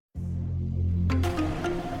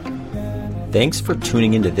Thanks for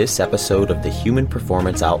tuning into this episode of the Human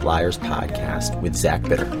Performance Outliers podcast with Zach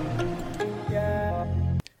Bitter.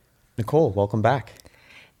 Nicole, welcome back.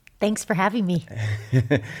 Thanks for having me.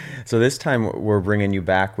 So this time we're bringing you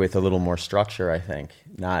back with a little more structure, I think,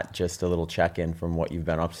 not just a little check-in from what you've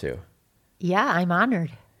been up to. Yeah, I'm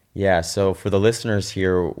honored. Yeah, so for the listeners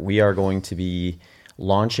here, we are going to be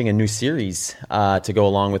launching a new series to go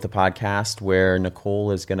along with the podcast where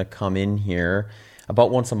Nicole is going to come in here about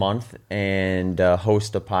once a month and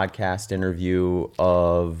host a podcast interview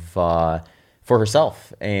for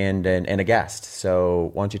herself and a guest.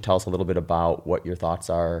 So why don't you tell us a little bit about what your thoughts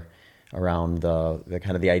are around the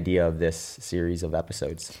kind of the idea of this series of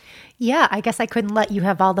episodes? Yeah, I guess I couldn't let you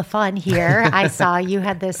have all the fun here. I saw you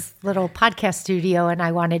had this little podcast studio and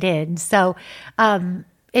I wanted in. So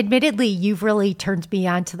admittedly, you've really turned me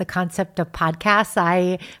on to the concept of podcasts.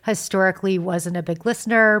 I historically wasn't a big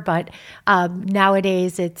listener, but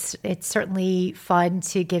nowadays it's certainly fun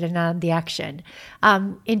to get in on the action.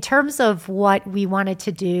 In terms of what we wanted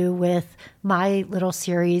to do with my little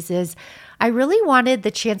series is I really wanted the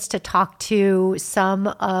chance to talk to some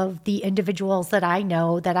of the individuals that I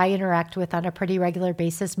know that I interact with on a pretty regular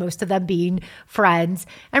basis, most of them being friends,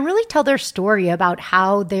 and really tell their story about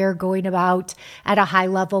how they're going about at a high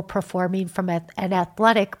level performing from an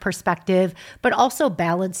athletic perspective, but also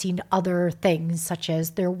balancing other things such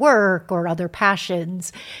as their work or other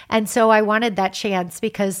passions. And so I wanted that chance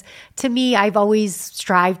because to me, I've always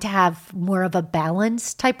strived to have more of a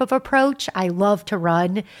balanced type of approach. I love to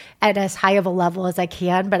run at as high of a level as I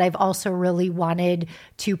can, but I've also really wanted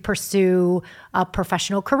to pursue a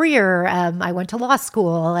professional career. I went to law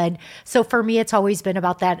school. And so for me, it's always been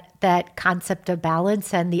about that concept of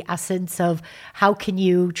balance and the essence of how can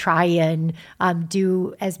you try and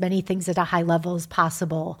do as many things at a high level as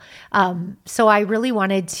possible. So I really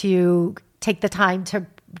wanted to take the time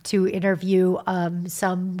to interview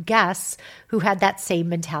some guests who had that same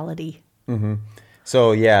mentality. Mm-hmm.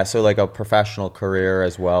 So like a professional career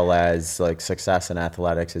as well as like success in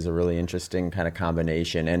athletics is a really interesting kind of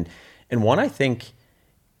combination. And one, I think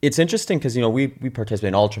it's interesting because, you know, we participate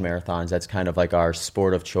in ultra marathons. That's kind of like our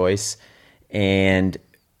sport of choice. And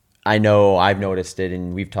I know I've noticed it,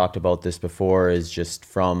 and we've talked about this before, is just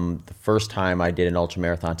from the first time I did an ultra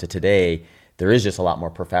marathon to today, there is just a lot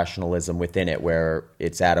more professionalism within it where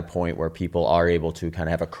it's at a point where people are able to kind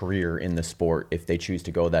of have a career in the sport if they choose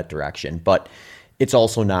to go that direction. But it's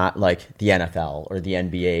also not like the NFL or the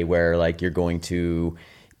NBA where like you're going to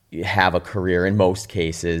have a career in most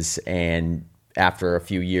cases and after a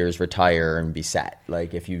few years retire and be set.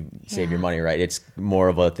 Like if you save your money right, it's more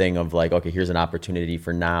of a thing of like, okay, here's an opportunity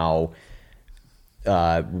for now.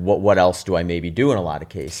 What else do I maybe do in a lot of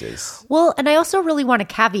cases? Well, and I also really want to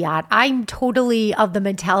caveat, I'm totally of the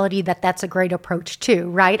mentality that that's a great approach too,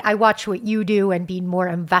 right? I watch what you do and being more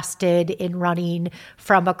invested in running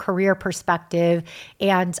from a career perspective.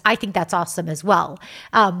 And I think that's awesome as well.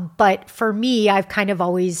 But for me, I've kind of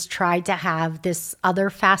always tried to have this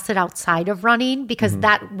other facet outside of running because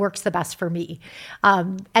that works the best for me.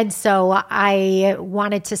 And so I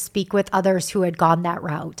wanted to speak with others who had gone that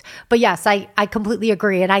route. But yes, I completely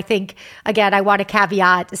agree. And I think, again, I want to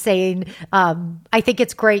caveat saying, I think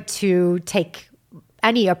it's great to take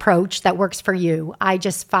any approach that works for you. I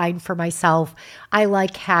just find for myself, I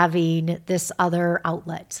like having this other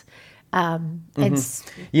outlet.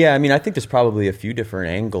 Yeah, I mean, I think there's probably a few different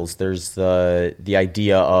angles. There's the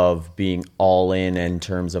idea of being all in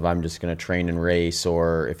terms of I'm just going to train and race,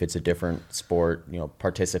 or if it's a different sport, you know,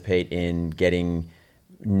 participate in getting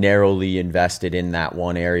narrowly invested in that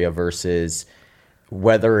one area versus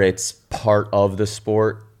whether it's part of the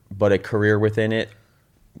sport, but a career within it,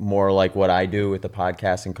 more like what I do with the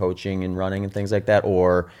podcast and coaching and running and things like that,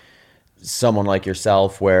 or someone like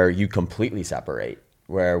yourself where you completely separate,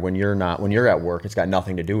 where when you're at work, it's got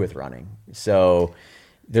nothing to do with running. So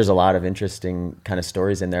there's a lot of interesting kind of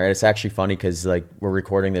stories in there. And it's actually funny because like we're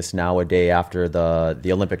recording this now a day after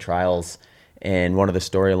the Olympic trials. And one of the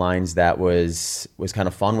storylines that was kind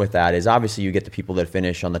of fun with that is obviously you get the people that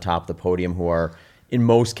finish on the top of the podium who are in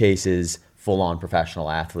most cases full-on professional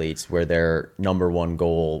athletes where their number one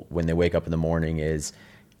goal when they wake up in the morning is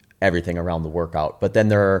everything around the workout. But then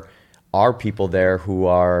there are people there who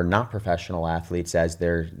are not professional athletes as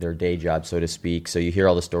their day job, so to speak. So you hear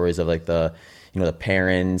all the stories of like the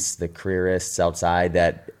parents, the careerists outside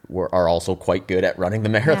that are also quite good at running the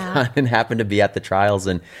marathon and happen to be at the trials.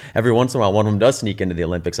 And every once in a while, one of them does sneak into the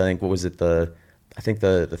Olympics. I think, what was it? The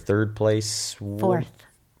third place?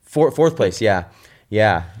 Fourth place, yeah.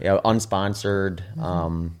 Yeah, unsponsored,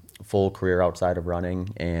 full career outside of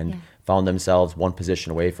running, and found themselves one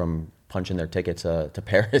position away from punching their ticket to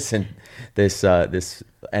Paris and this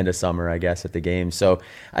end of summer, I guess, at the game. So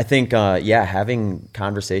I think, having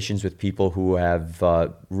conversations with people who have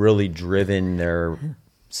really driven their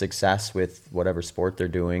success with whatever sport they're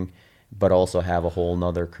doing, but also have a whole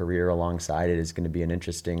nother career alongside it is going to be an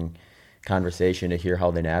interesting conversation to hear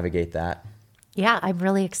how they navigate that. Yeah, I'm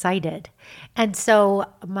really excited. And so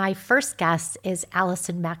my first guest is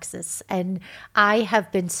Allison Macsas. And I have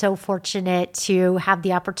been so fortunate to have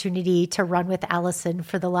the opportunity to run with Allison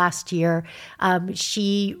for the last year.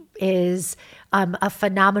 She is a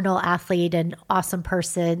phenomenal athlete and awesome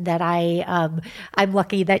person that I'm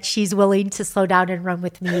lucky that she's willing to slow down and run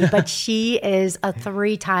with me. But she is a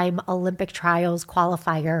 3-time Olympic trials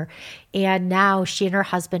qualifier. And now she and her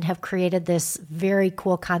husband have created this very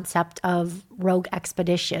cool concept of rogue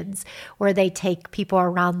expeditions where they take people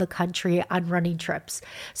around the country on running trips.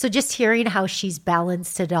 So just hearing how she's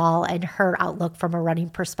balanced it all and her outlook from a running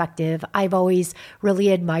perspective, I've always really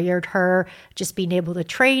admired her just being able to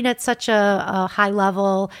train at such a high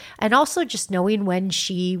level and also just knowing when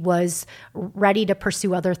she was ready to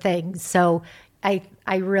pursue other things. So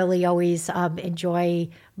I really always enjoy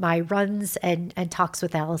my runs and talks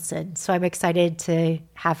with Allison. So I'm excited to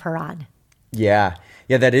have her on. Yeah,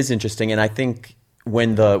 that is interesting. And I think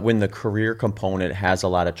when the career component has a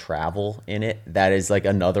lot of travel in it, that is like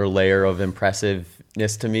another layer of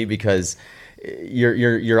impressiveness to me, because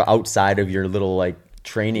you're outside of your little like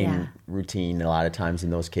training routine a lot of times in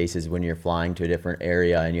those cases when you're flying to a different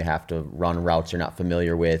area and you have to run routes you're not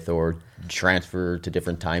familiar with or transfer to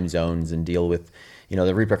different time zones and deal with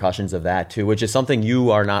the repercussions of that too, which is something you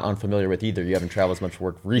are not unfamiliar with either. You haven't traveled as much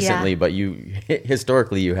work recently, but you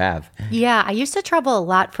historically you have. Yeah, I used to travel a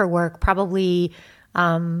lot for work, probably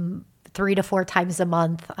 3 to 4 times a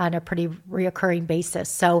month on a pretty reoccurring basis.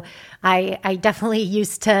 So I definitely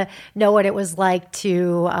used to know what it was like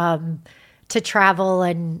to travel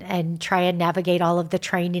and try and navigate all of the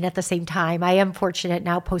training at the same time. I am fortunate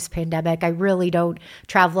now post-pandemic. I really don't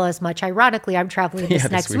travel as much. Ironically, I'm traveling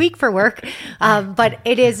this next week for work. But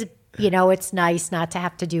it is, it's nice not to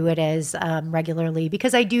have to do it as regularly,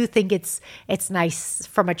 because I do think it's nice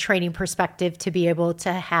from a training perspective to be able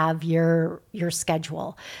to have your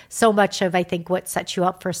schedule. So much of, I think, what sets you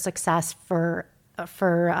up for success for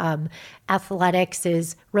athletics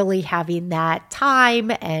is really having that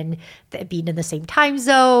time and being in the same time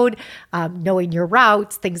zone, knowing your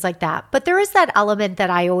routes, things like that. But there is that element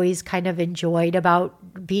that I always kind of enjoyed about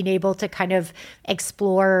being able to kind of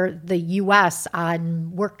explore the U.S.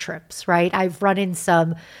 on work trips, right? I've run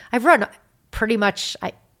pretty much,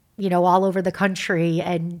 all over the country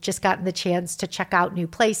and just gotten the chance to check out new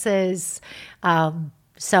places.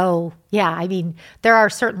 So, there are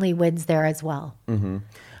certainly wins there as well. Mm-hmm.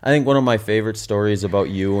 I think one of my favorite stories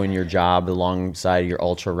about you and your job alongside your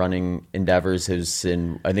ultra running endeavors is I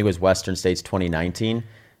think it was Western States 2019.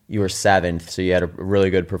 You were 7th, so you had a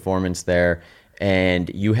really good performance there.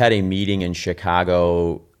 And you had a meeting in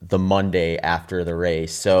Chicago the Monday after the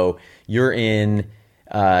race. So you're in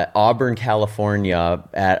Auburn, California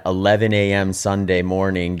at 11 a.m. Sunday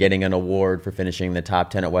morning, getting an award for finishing the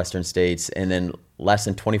top 10 at Western States. And then less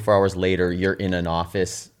than 24 hours later, you're in an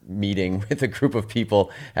office meeting with a group of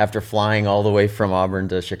people after flying all the way from Auburn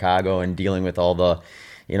to Chicago and dealing with all the,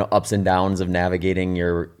 ups and downs of navigating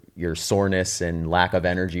your soreness and lack of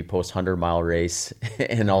energy post 100-mile race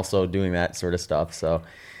and also doing that sort of stuff. So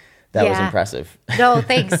that was impressive. No,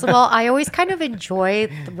 thanks. Well, I always kind of enjoy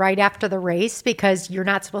right after the race because you're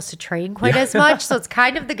not supposed to train quite as much. So it's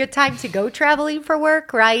kind of the good time to go traveling for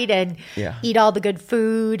work, right? And eat all the good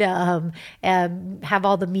food, and have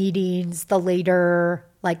all the meetings, the later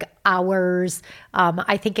hours.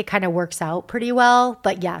 I think it kind of works out pretty well.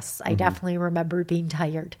 But yes, I definitely remember being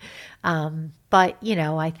tired. But,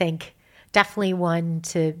 I think definitely one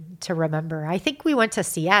to remember. I think we went to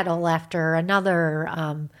Seattle after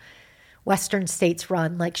another Western States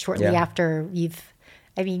run, shortly after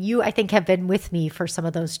you, I think, have been with me for some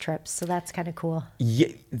of those trips. So that's kind of cool. Yeah,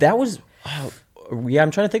 that was,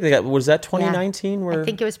 I'm trying to think. Was that 2019? I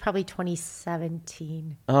think it was probably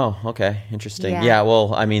 2017. Oh, okay. Interesting. Yeah, well,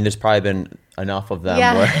 there's probably been enough of them.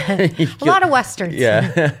 Yeah. A lot of Westerns.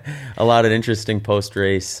 Yeah. A lot of interesting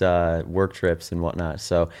post-race work trips and whatnot.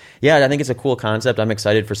 So, I think it's a cool concept. I'm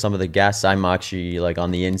excited for some of the guests. I'm actually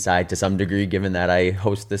on the inside to some degree, given that I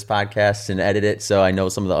host this podcast and edit it. So I know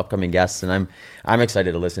some of the upcoming guests, and I'm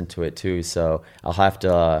excited to listen to it too. So I'll have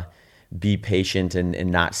to be patient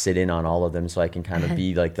and not sit in on all of them, so I can kind of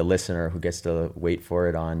be the listener who gets to wait for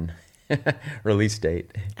it on release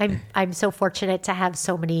date. I'm so fortunate to have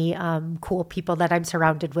so many cool people that I'm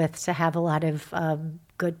surrounded with, to have a lot of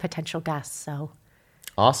good potential guests. So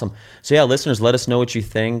Awesome. So yeah, listeners, let us know what you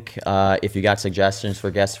think. If you got suggestions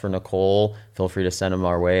for guests for Nicole, feel free to send them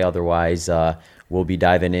our way. Otherwise, we'll be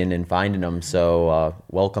diving in and finding them. So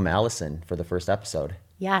welcome, Allison, for the first episode.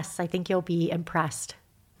 Yes, I think you'll be impressed.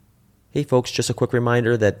 Hey folks, just a quick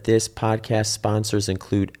reminder that this podcast sponsors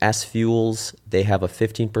include S Fuels. They have a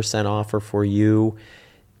 15% offer for you.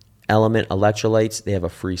 Element Electrolytes, they have a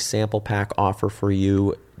free sample pack offer for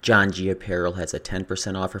you. John G Apparel has a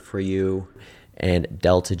 10% offer for you. And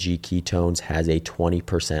Delta G Ketones has a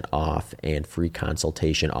 20% off and free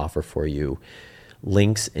consultation offer for you.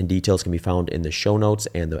 Links and details can be found in the show notes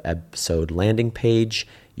and the episode landing page.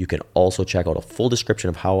 You can also check out a full description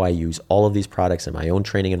of how I use all of these products in my own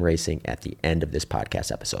training and racing at the end of this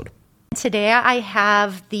podcast episode. Today I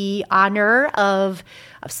have the honor of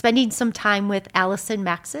spending some time with Allison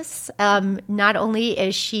Macsas. Not only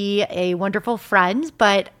is she a wonderful friend,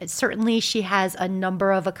 but certainly she has a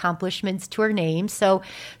number of accomplishments to her name. So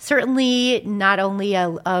certainly not only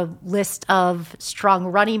a list of strong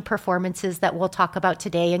running performances that we'll talk about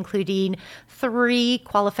today, including 3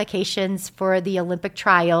 qualifications for the Olympic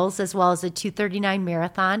trials, as well as a 2:39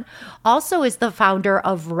 marathon. Also is the founder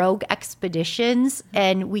of Rogue Expeditions,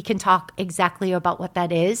 and we can talk exactly about what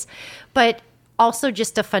that is. But also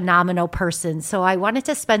just a phenomenal person. So I wanted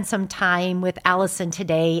to spend some time with Allison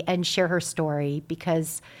today and share her story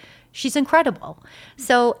because she's incredible.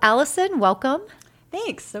 So Allison, welcome.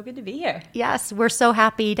 Thanks. So good to be here. Yes, we're so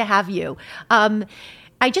happy to have you.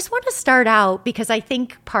 I just want to start out because I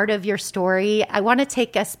think part of your story, I want to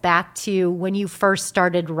take us back to when you first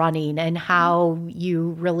started running and how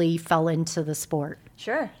you really fell into the sport.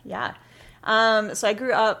 Sure. Yeah. So I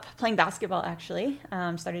grew up playing basketball, actually.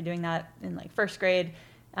 Started doing that in like first grade.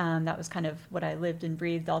 That was kind of what I lived and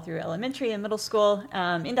breathed all through elementary and middle school,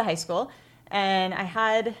 into high school. And I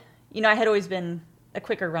had always been a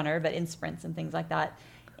quicker runner, but in sprints and things like that.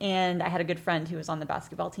 And I had a good friend who was on the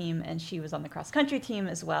basketball team, and she was on the cross country team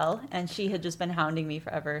as well. And she had just been hounding me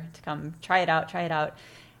forever to come try it out.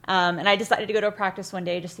 And I decided to go to a practice one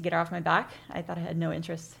day just to get her off my back. I thought I had no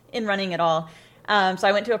interest in running at all. So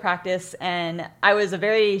I went to a practice, and I was a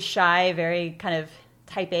very shy, very kind of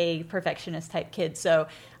type A perfectionist type kid. So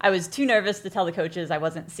I was too nervous to tell the coaches I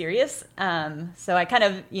wasn't serious. So I kind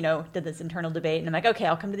of, did this internal debate, and I'm like, okay,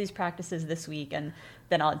 I'll come to these practices this week, and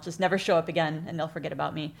then I'll just never show up again, and they'll forget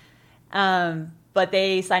about me. But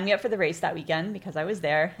they signed me up for the race that weekend because I was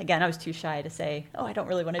there. Again, I was too shy to say, oh, I don't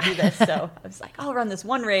really want to do this. So I was like, I'll run this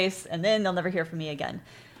one race, and then they'll never hear from me again.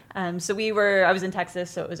 I was in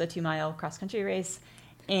Texas, so it was a 2-mile cross-country race.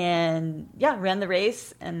 And yeah, ran the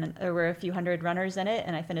race, and there were a few hundred runners in it,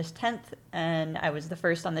 and I finished 10th, and I was the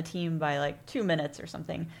first on the team by like 2 minutes or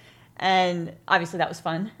something. And obviously that was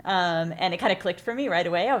fun. And it kind of clicked for me right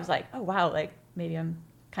away. I was like, oh, wow, like maybe I'm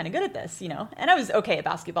kind of good at this, And I was okay at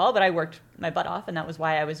basketball, but I worked my butt off, and that was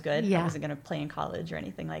why I was good. Yeah. I wasn't going to play in college or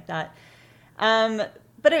anything like that.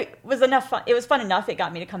 But it was enough fun. It was fun enough. It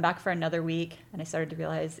got me to come back for another week. And I started to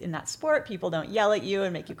realize in that sport, people don't yell at you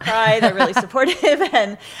and make you cry. They're really supportive.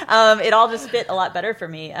 And it all just fit a lot better for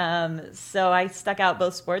me. So I stuck out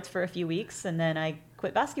both sports for a few weeks, and then I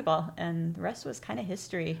quit basketball. And the rest was kind of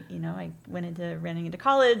history. I went into running into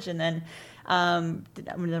college, and then I'm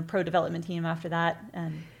in the pro development team after that.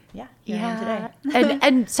 And here I am today.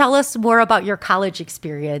 and tell us more about your college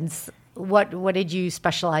experience. What did you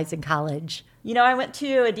specialize in college? I went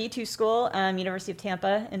to a D2 school, University of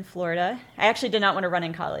Tampa in Florida. I actually did not want to run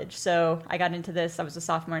in college, so I got into this. I was a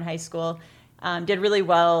sophomore in high school, did really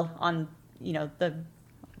well on, the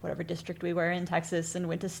whatever district we were in Texas, and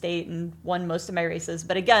went to state and won most of my races.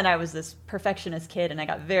 But again, I was this perfectionist kid, and I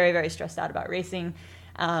got very, very stressed out about racing.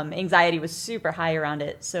 Anxiety was super high around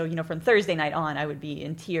it. So, from Thursday night on, I would be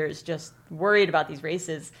in tears, just worried about these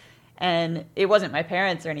races. And it wasn't my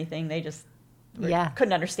parents or anything. They just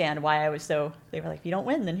couldn't understand why I was so, they were like, if you don't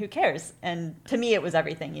win, then who cares? And to me, it was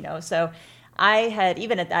everything, So I had,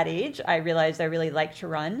 even at that age, I realized I really liked to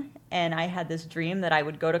run. And I had this dream that I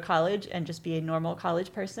would go to college and just be a normal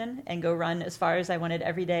college person and go run as far as I wanted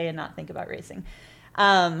every day and not think about racing.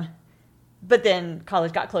 But then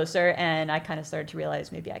college got closer, and I kind of started to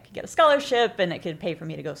realize maybe I could get a scholarship and it could pay for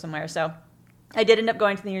me to go somewhere. So I did end up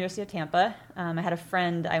going to the University of Tampa. I had a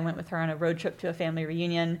friend. I went with her on a road trip to a family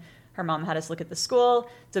reunion. Her mom had us look at the school.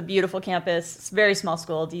 It's a beautiful campus. It's a very small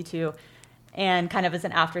school, D2. And kind of as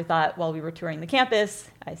an afterthought while we were touring the campus,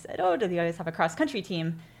 I said, oh, do you guys have a cross-country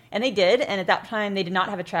team? And they did. And at that time, they did not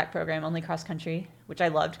have a track program, only cross-country, which I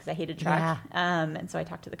loved because I hated track. Yeah. And so I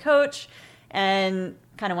talked to the coach. And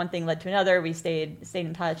kind of one thing led to another. We stayed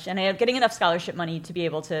in touch. And I ended up getting enough scholarship money to be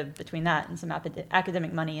able to, between that and some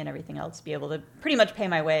academic money and everything else, be able to pretty much pay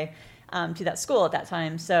my way to that school at that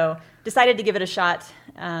time. So decided to give it a shot.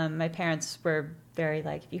 My parents were very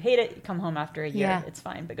like, if you hate it, you come home after a year, it's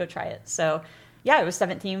fine, but go try it. So yeah, I was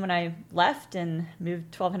 17 when I left and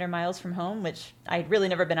moved 1,200 miles from home, which I'd really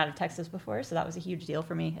never been out of Texas before. So that was a huge deal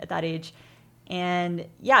for me at that age. And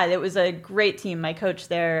yeah, it was a great team. My coach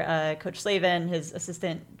there, Coach Slavin, his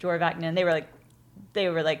assistant, Jor Vaknin, they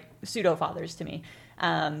were like pseudo fathers to me.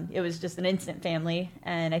 It was just an instant family.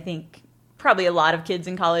 And I think probably a lot of kids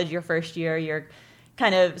in college, your first year, you're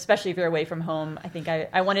kind of, especially if you're away from home. I think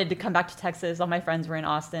I wanted to come back to Texas. All my friends were in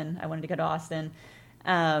Austin. I wanted to go to Austin.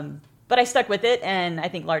 But I stuck with it, and I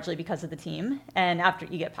think largely because of the team. And after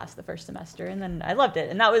you get past the first semester, and then I loved it.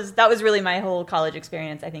 And that was really my whole college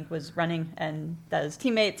experience, I think, was running and those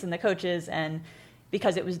teammates and the coaches. And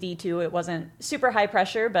because it was D2, it wasn't super high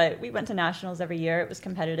pressure, but we went to nationals every year. It was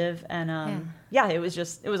competitive. And it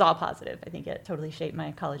was all positive. I think it totally shaped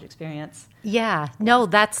my college experience. Yeah, no,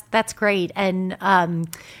 that's great. And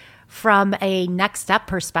from a next step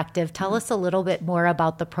perspective, tell us a little bit more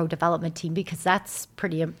about the pro development team, because that's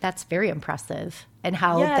very impressive, and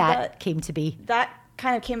how that came to be. That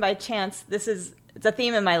kind of came by chance. It's a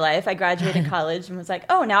theme in my life. I graduated college and was like,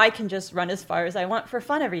 oh, now I can just run as far as I want for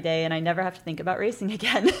fun every day, and I never have to think about racing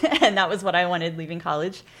again. And that was what I wanted leaving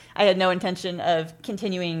college. I had no intention of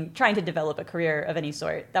trying to develop a career of any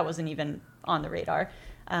sort. That wasn't even on the radar.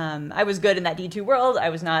 I was good in that D2 world. I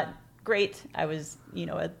was not great. I was,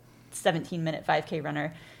 a 17-minute 5K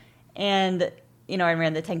runner. And, I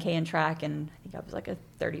ran the 10K in track, and I think I was like a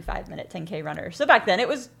 35-minute 10K runner. So back then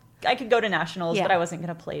I could go to nationals, but I wasn't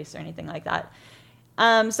going to place or anything like that.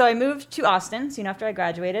 So I moved to Austin soon after I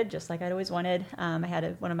graduated, just like I'd always wanted. I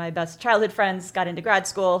had one of my best childhood friends got into grad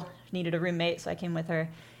school, needed a roommate, so I came with her.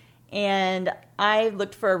 And I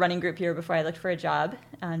looked for a running group here before I looked for a job,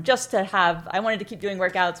 I wanted to keep doing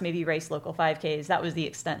workouts, maybe race local 5Ks. That was the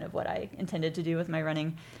extent of what I intended to do with my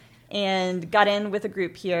running. And got in with a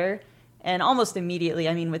group here, and almost immediately,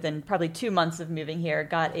 within probably 2 months of moving here,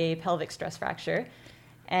 got a pelvic stress fracture.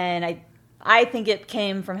 And I think it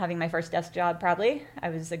came from having my first desk job, probably. I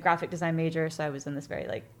was a graphic design major, so I was in this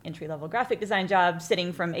very entry-level graphic design job,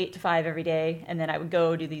 sitting from 8 to 5 every day, and then I would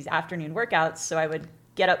go do these afternoon workouts. So I would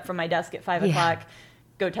get up from my desk at 5 o'clock,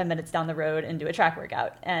 go 10 minutes down the road, and do a track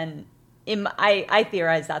workout. And I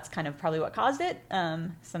theorize that's kind of probably what caused it.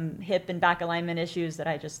 Some hip and back alignment issues that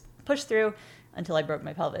I just pushed through until I broke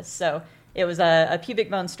my pelvis. So it was a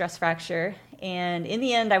pubic bone stress fracture. And in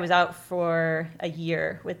the end, I was out for a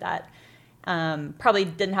year with that. Probably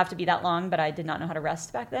didn't have to be that long, but I did not know how to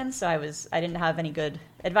rest back then. So I didn't have any good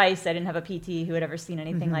advice. I didn't have a PT who had ever seen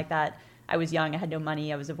anything like that. I was young. I had no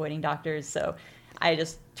money. I was avoiding doctors. So I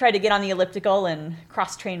just tried to get on the elliptical and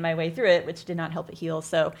cross-train my way through it, which did not help it heal.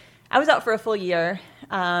 So I was out for a full year.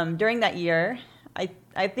 During that year,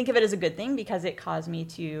 I think of it as a good thing, because it caused me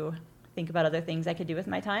to think about other things I could do with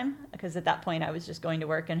my time. Because at that point, I was just going to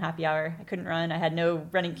work and happy hour. I couldn't run. I had no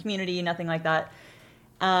running community, nothing like that.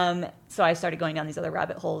 So I started going down these other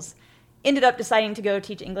rabbit holes. Ended up deciding to go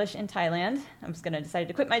teach English in Thailand. I was going to decide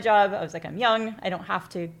to quit my job. I was like, I'm young. I don't have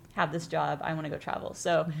to have this job. I want to go travel.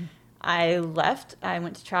 So I left. I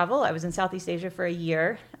went to travel. I was in Southeast Asia for a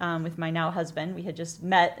year with my now husband. We had just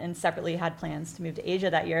met and separately had plans to move to Asia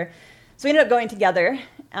that year. So we ended up going together,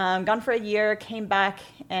 gone for a year, came back,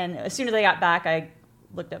 and as soon as I got back, I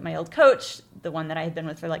looked at my old coach, the one that I had been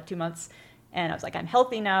with for 2 months, and I was like, I'm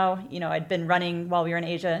healthy now. I'd been running while we were in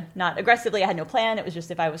Asia, not aggressively. I had no plan. It was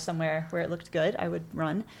just if I was somewhere where it looked good, I would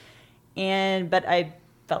run. But I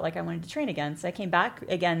felt like I wanted to train again. So I came back.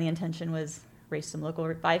 Again, the intention was race some local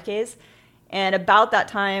 5Ks. And about that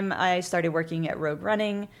time, I started working at Rogue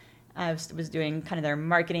Running. I was doing kind of their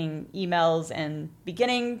marketing emails and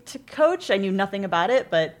beginning to coach. I knew nothing about it,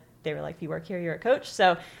 but they were like, if you work here, you're a coach.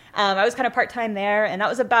 So I was kind of part-time there. And that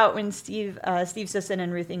was about when Steve Sisson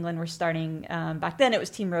and Ruth England were starting. Back then, it was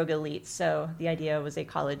Team Rogue Elite. So the idea was a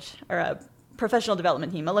college or a professional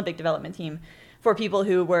development team, Olympic development team for people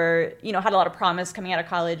who were, had a lot of promise coming out of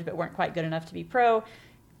college, but weren't quite good enough to be pro.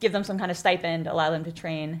 Give them some kind of stipend, allow them to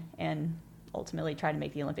train, and ultimately try to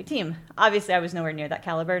make the Olympic team. Obviously, I was nowhere near that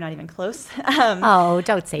caliber, not even close.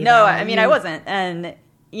 Don't say that. No, I wasn't. And,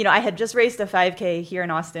 I had just raced a 5K here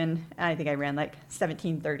in Austin. I think I ran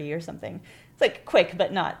 17:30 or something. It's quick,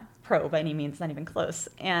 but not pro by any means, not even close.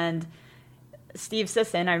 And Steve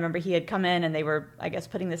Sisson, I remember he had come in and they were, I guess,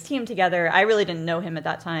 putting this team together. I really didn't know him at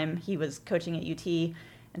that time. He was coaching at UT,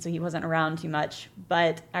 and so he wasn't around too much.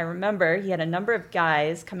 But I remember he had a number of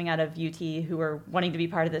guys coming out of UT who were wanting to be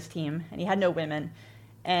part of this team, and he had no women.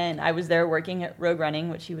 And I was there working at Rogue Running,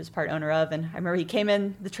 which he was part owner of. And I remember he came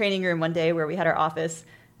in the training room one day where we had our office,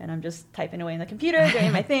 and I'm just typing away in the computer,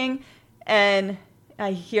 doing my thing. And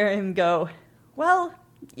I hear him go, well,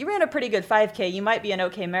 you ran a pretty good 5K. You might be an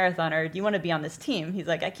okay marathoner. Do you want to be on this team? He's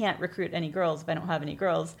like, I can't recruit any girls if I don't have any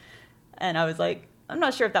girls. And I was like, I'm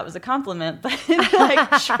not sure if that was a compliment, but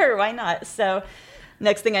like, sure, why not? So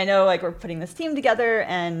next thing I know, like, we're putting this team together,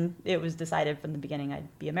 and it was decided from the beginning I'd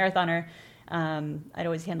be a marathoner. I'd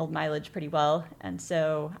always handled mileage pretty well. And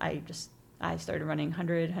so I started running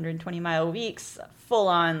 100, 120 mile weeks, full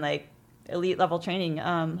on like elite level training,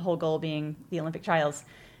 whole goal being the Olympic trials,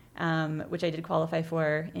 which I did qualify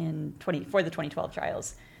for for the 2012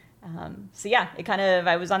 trials. So yeah,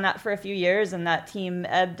 I was on that for a few years, and that team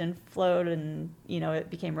ebbed and flowed, and, it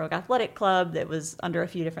became Rogue Athletic Club. That was under a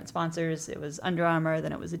few different sponsors. It was Under Armour,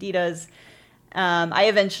 then it was Adidas. I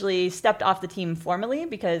eventually stepped off the team formally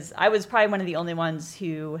because I was probably one of the only ones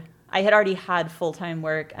who I had already had full-time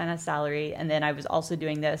work and a salary, and then I was also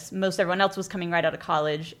doing this. Most everyone else was coming right out of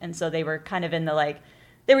college, and so they were kind of in the,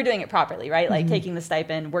 they were doing it properly, right? Like, taking the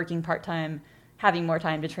stipend, working part-time, having more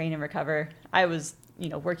time to train and recover. I was,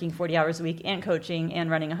 working 40 hours a week and coaching and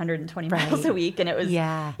running 120 miles a week, and it was, you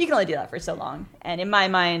can only do that for so long. And in my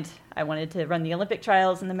mind, I wanted to run the Olympic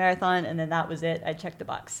trials and the marathon, and then that was it. I checked the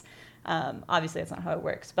box. Obviously, that's not how it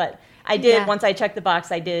works, but I did, once I checked the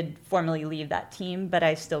box, I did formally leave that team, but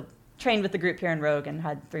I still trained with the group here in Rogue and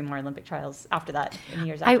had 3 more Olympic trials after that in the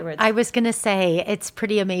years afterwards. I was going to say, it's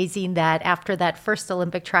pretty amazing that after that first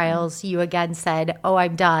Olympic trials, you again said, oh,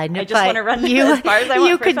 I'm done. I just want to run as far as I want.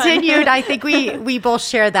 You continued. I think we both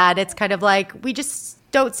share that. It's kind of like, we just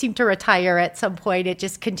don't seem to retire at some point. It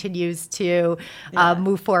just continues to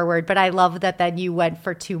move forward. But I love that then you went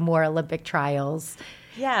for 2 more Olympic trials.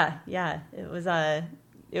 Yeah.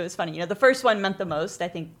 It was funny. The first one meant the most. I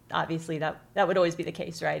think, obviously, that would always be the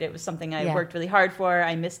case, right? It was something I worked really hard for.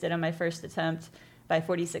 I missed it on my first attempt by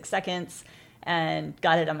 46 seconds and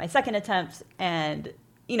got it on my second attempt. And,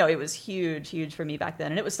 it was huge for me back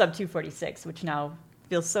then. And it was sub 2:46, which now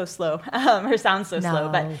feels so slow, or sounds so slow.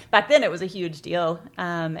 But back then it was a huge deal.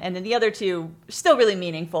 And then the other 2, still really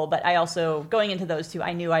meaningful. But I also, going into those 2,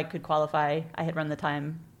 I knew I could qualify. I had run the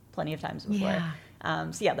time plenty of times before. Yeah.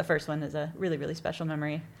 The first one is a really, really special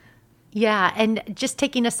memory. Yeah. And just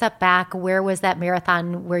taking a step back, where was that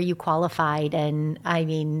marathon where you qualified? And I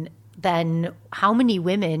mean, then how many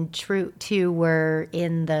women were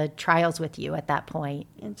in the trials with you at that point?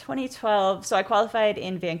 In 2012, so I qualified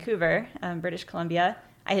in Vancouver, British Columbia.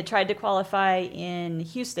 I had tried to qualify in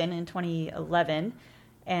Houston in 2011,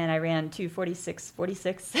 and I ran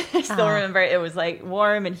 2:46.46. I still remember it was like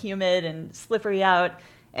warm and humid and slippery out,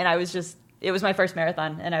 and it was my first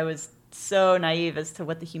marathon, and I was so naive as to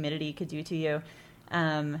what the humidity could do to you.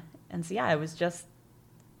 And so, I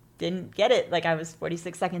didn't get it. Like, I was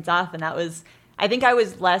 46 seconds off, and I think I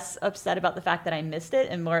was less upset about the fact that I missed it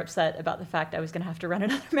and more upset about the fact I was going to have to run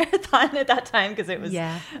another marathon at that time, because it was,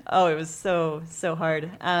 it was so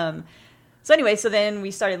hard. So then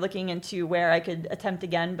we started looking into where I could attempt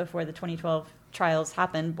again before the 2012 trials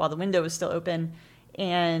happened, while the window was still open.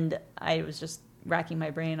 And I was just racking my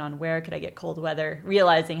brain on where could I get cold weather,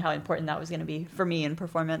 realizing how important that was going to be for me in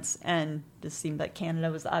performance. And this seemed like Canada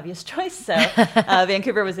was the obvious choice. So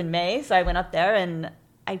Vancouver was in May, so I went up there, and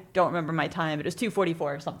I don't remember my time. It was 2:44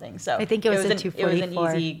 or something. So I think it was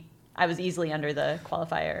 2:44. I was easily under the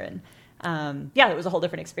qualifier, and it was a whole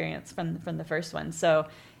different experience from the first one. So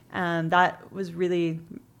that was really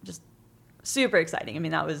just super exciting. I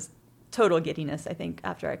mean, that was total giddiness, I think,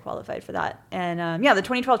 after I qualified for that. And the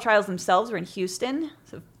 2012 trials themselves were in Houston.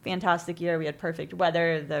 So fantastic year. We had perfect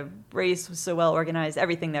weather. The race was so well organized.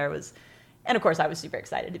 Everything there was, and of course I was super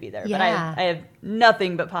excited to be there. Yeah. But I have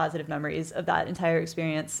nothing but positive memories of that entire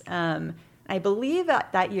experience. I believe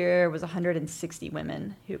that year was 160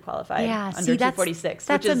 women who qualified under 2:46.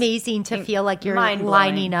 That's amazing to feel like you're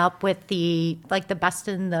lining up with the best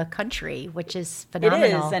in the country, which is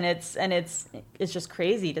phenomenal. It is, and it's just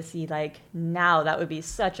crazy to see, like, now that would be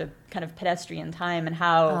such a kind of pedestrian time, and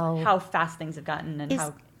how fast things have gotten, and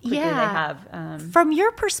how quickly they have. From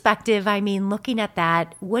your perspective, I mean, looking at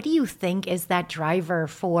that, what do you think is that driver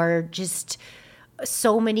for just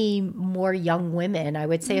so many more young women, I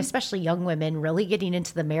would say, especially young women, really getting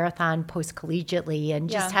into the marathon post-collegiately and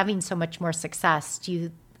just having so much more success?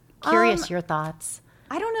 Curious your thoughts.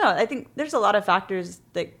 I don't know. I think there's a lot of factors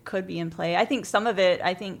that could be in play. I think some of it,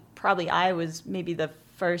 probably I was maybe the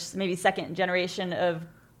first, maybe second generation of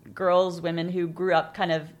women who grew up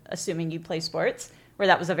kind of assuming you play sports, where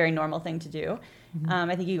that was a very normal thing to do.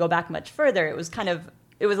 I think you go back much further, it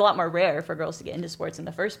was a lot more rare for girls to get into sports in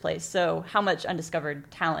the first place. So how much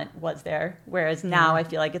undiscovered talent was there? Whereas now I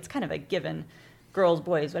feel like it's kind of a given. Girls,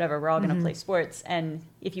 boys, whatever, we're all going to play sports. And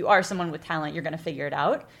if you are someone with talent, you're going to figure it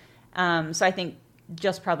out. So I think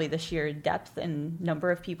just probably the sheer depth and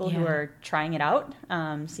number of people who are trying it out,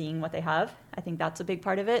 seeing what they have. I think that's a big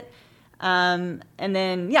part of it. And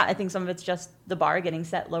then, I think some of it's just the bar getting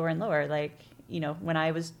set lower and lower. Like, when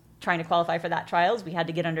I was trying to qualify for that trials, we had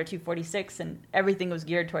to get under 246 and everything was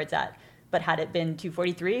geared towards that. But had it been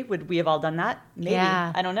 243, would we have all done that? Maybe.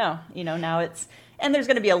 Yeah. I don't know. Now it's, and there's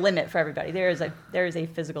going to be a limit for everybody. There is a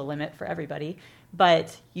physical limit for everybody.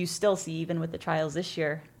 But you still see, even with the trials this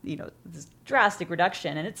year, this drastic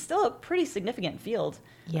reduction. And it's still a pretty significant field,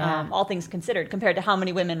 all things considered, compared to how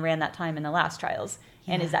many women ran that time in the last trials.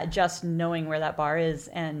 Yeah. And is that just knowing where that bar is,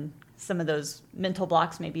 and some of those mental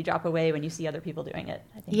blocks maybe drop away when you see other people doing it?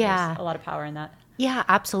 I think there's a lot of power in that. Yeah,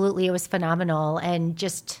 absolutely. It was phenomenal. And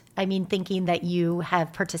just, thinking that you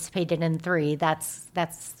have participated in 3, that's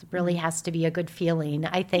really has to be a good feeling.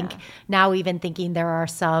 I think now, even thinking there are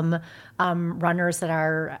some runners that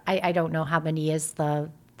are, I don't know how many is the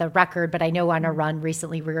record, but I know on a run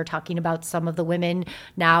recently we were talking about some of the women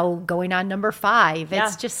now going on number 5.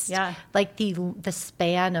 It's just like the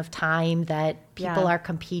span of time that people are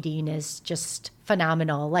competing is just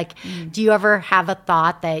phenomenal. Like, do you ever have a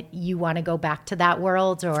thought that you want to go back to that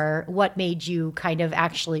world, or what made you kind of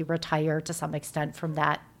actually retire to some extent from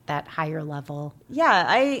that higher level? Yeah,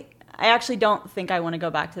 I actually don't think I want to go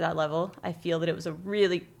back to that level. I feel that it was a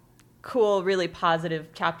really cool, really positive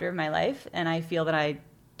chapter of my life, and I feel that I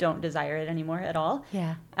don't desire it anymore at all.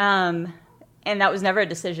 Yeah. And that was never a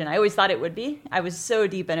decision. I always thought it would be. I was so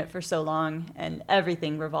deep in it for so long, and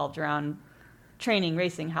everything revolved around training,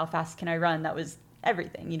 racing, how fast can I run? That was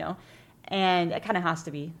everything, and it kind of has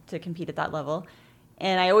to be to compete at that level.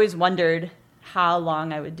 And I always wondered how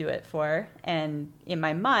long I would do it for. And in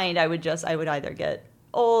my mind, I would either get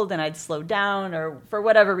old and I'd slow down, or for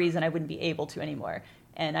whatever reason, I wouldn't be able to anymore.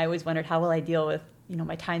 And I always wondered, how will I deal with,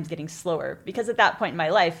 my time's getting slower? Because at that point in my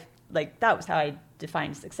life, like, that was how I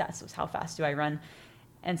defined success, was how fast do I run.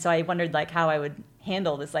 And so I wondered, like, how I would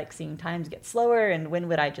handle this, like, seeing times get slower, and when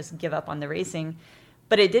would I just give up on the racing.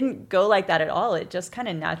 But it didn't go like that at all. It just kind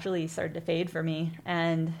of naturally started to fade for me.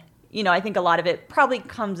 And, I think a lot of it probably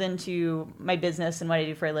comes into my business and what I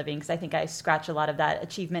do for a living, because I think I scratch a lot of that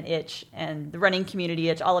achievement itch and the running community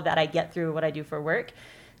itch, all of that I get through what I do for work.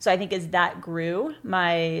 So I think as that grew,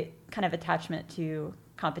 my kind of attachment to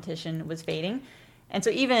competition was fading. And so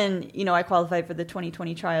even, I qualified for the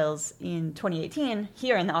 2020 trials in 2018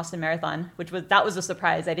 here in the Austin Marathon, that was a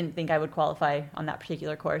surprise. I didn't think I would qualify on that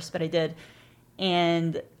particular course, but I did.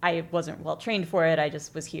 And I wasn't well trained for it. I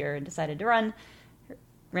just was here and decided to run.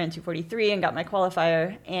 Ran 2:43 and got my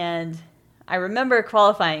qualifier. And I remember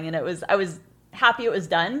qualifying, and I was happy it was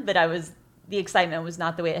done, but the excitement was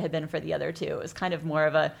not the way it had been for the other 2. It was kind of more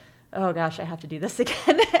of a, oh gosh, I have to do this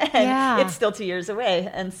again. And it's still 2 years away.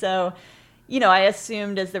 And so, I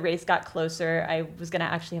assumed as the race got closer, I was going to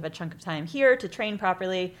actually have a chunk of time here to train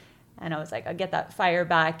properly. And I was like, I'll get that fire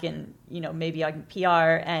back, and, maybe I can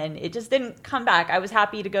PR. And it just didn't come back. I was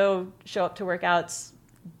happy to go show up to workouts,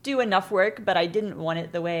 do enough work, but I didn't want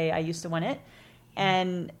it the way I used to want it.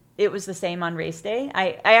 And it was the same on race day.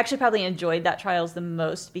 I actually probably enjoyed that trials the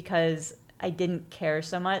most because I didn't care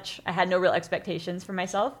so much. I had no real expectations for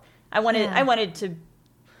myself. I wanted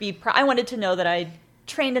to know that I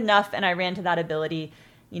trained enough and I ran to that ability.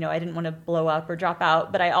 I didn't want to blow up or drop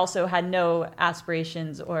out, but I also had no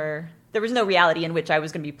aspirations, or there was no reality in which I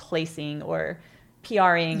was going to be placing or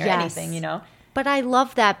PRing or anything, But I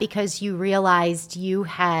love that, because you realized you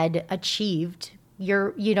had achieved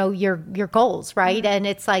your goals, right? Mm-hmm. And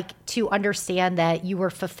it's like, to understand that you were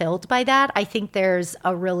fulfilled by that. I think there's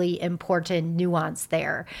a really important nuance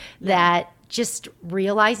there, that just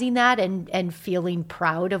realizing that and feeling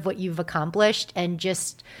proud of what you've accomplished and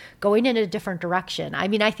just going in a different direction.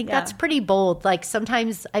 I think that's pretty bold. Like,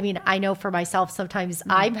 sometimes, I know for myself, sometimes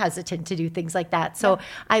I'm hesitant to do things like that. So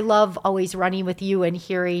I love always running with you and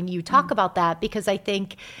hearing you talk about that, because I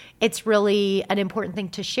think it's really an important thing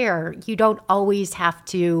to share. You don't always have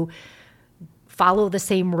to follow the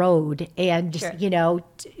same road, and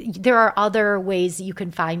there are other ways you can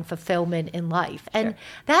find fulfillment in life. And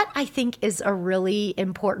that, I think, is a really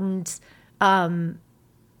important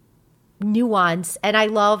nuance. And I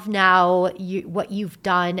love now what you've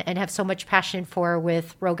done and have so much passion for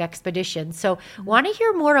with Rogue Expedition. So want to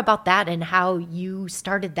hear more about that and how you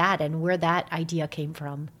started that and where that idea came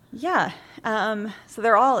from. Yeah.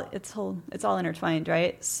 So it's all intertwined,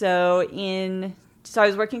 right? So I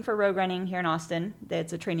was working for Rogue Running here in Austin.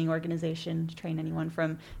 It's a training organization to train anyone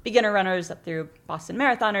from beginner runners up through Boston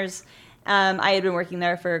marathoners. I had been working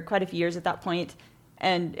there for quite a few years at that point,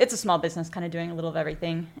 and it's a small business kind of doing a little of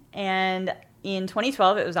everything. And in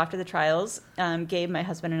 2012, it was after the trials, Gabe, my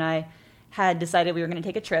husband, and I had decided we were going to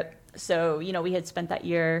take a trip. So, we had spent that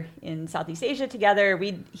year in Southeast Asia together.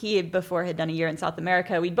 He before had done a year in South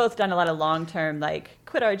America. We'd both done a lot of long-term, like,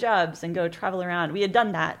 quit our jobs and go travel around. We had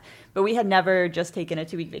done that, but we had never just taken a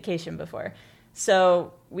 2-week vacation before.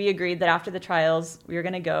 So we agreed that after the trials, we were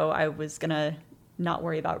going to go. I was going to not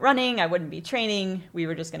worry about running. I wouldn't be training. We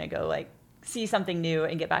were just going to go, like, see something new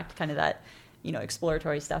and get back to kind of that,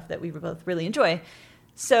 exploratory stuff that we would both really enjoy.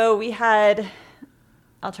 So we had...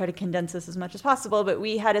 I'll try to condense this as much as possible, but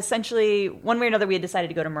we had essentially, one way or another, we had decided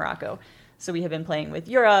to go to Morocco. So we had been playing with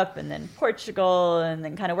Europe and then Portugal and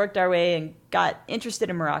then kind of worked our way and got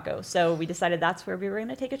interested in Morocco. So we decided that's where we were going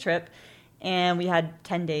to take a trip. And we had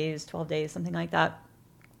 10 days, 12 days, something like that.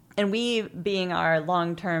 And we, being our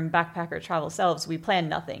long-term backpacker travel selves, we planned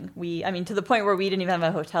nothing. To the point where we didn't even have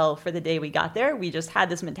a hotel for the day we got there. We just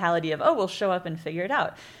had this mentality of, we'll show up and figure it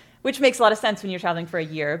out. Which makes a lot of sense when you're traveling for a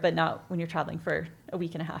year, but not when you're traveling for a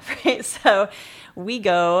week and a half, right? So we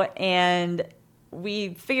go and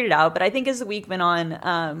we figured it out. But I think as the week went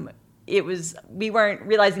on, we weren't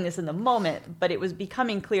realizing this in the moment, but it was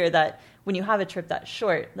becoming clear that when you have a trip that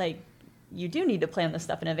short, like, you do need to plan this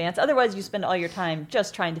stuff in advance. Otherwise, you spend all your time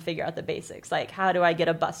just trying to figure out the basics. Like, how do I get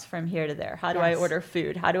a bus from here to there? How do I order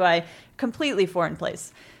food? How do I completely foreign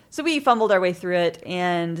place? So we fumbled our way through it,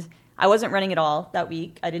 and I wasn't running at all that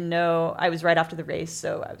week. I didn't know. I was right after the race,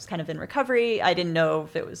 so I was kind of in recovery. I didn't know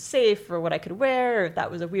if it was safe or what I could wear, or if that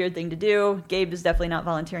was a weird thing to do. Gabe is definitely not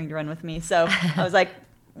volunteering to run with me. So I was like,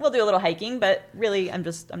 we'll do a little hiking, but really I'm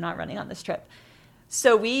not running on this trip.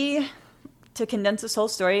 So we, to condense this whole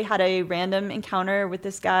story, had a random encounter with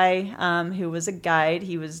this guy who was a guide.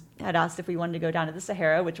 He had asked if we wanted to go down to the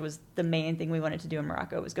Sahara, which was the main thing we wanted to do in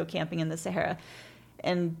Morocco, was go camping in the Sahara.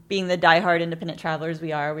 And being the diehard independent travelers we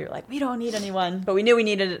were like, we don't need anyone. But we knew we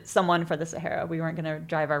needed someone for the Sahara. We weren't going to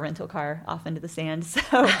drive our rental car off into the sand.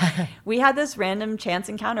 So we had this random chance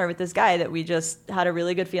encounter with this guy that we just had a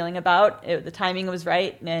really good feeling about. The timing was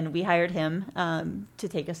right, and we hired him to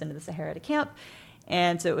take us into the Sahara to camp.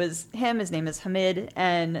 And so it was him, his name is Hamid,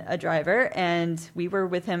 and a driver. And we were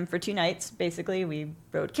with him for 2 nights, basically. We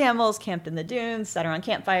rode camels, camped in the dunes, sat around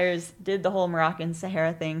campfires, did the whole Moroccan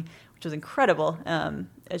Sahara thing, which was incredible.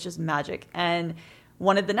 It's just magic. And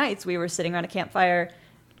one of the nights we were sitting around a campfire.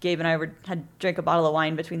 Gabe and I had drank a bottle of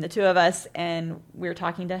wine between the two of us, and we were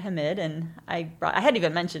talking to Hamid. And I hadn't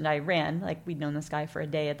even mentioned I ran. Like, we'd known this guy for a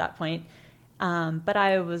day at that point. But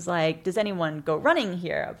I was like, does anyone go running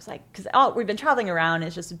here? I was like, because we've been traveling around.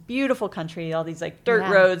 It's just a beautiful country, all these like dirt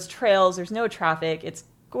roads, trails. There's no traffic. It's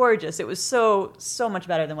gorgeous. It was so much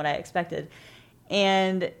better than what I expected.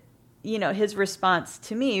 And his response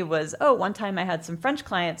to me was, one time I had some French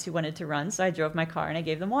clients who wanted to run, so I drove my car and I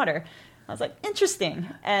gave them water. I was like, interesting.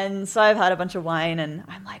 And so I've had a bunch of wine, and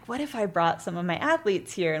I'm like, what if I brought some of my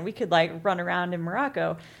athletes here and we could like run around in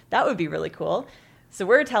Morocco? That would be really cool. So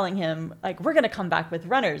we're telling him, like, we're going to come back with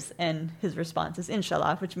runners. And his response is,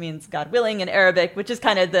 inshallah, which means God willing in Arabic, which is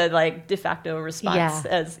kind of the, like, de facto response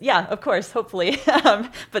as, of course, hopefully.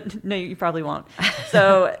 But no, you probably won't.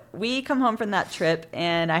 So we come home from that trip,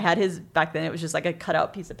 and I had back then it was just like a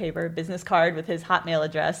cutout piece of paper, business card with his Hotmail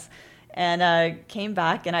address. And came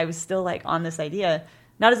back, and I was still, like, on this idea,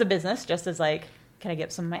 not as a business, just as, like, can I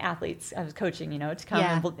get some of my athletes I was coaching, to come?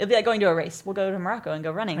 And it'd be like going to a race. We'll go to Morocco and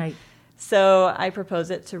go running. Right. So I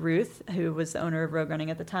proposed it to Ruth, who was the owner of Rogue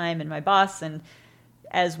Running at the time and my boss. And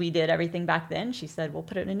as we did everything back then, she said, we'll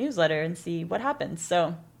put it in a newsletter and see what happens.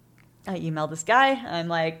 So I emailed this guy. I'm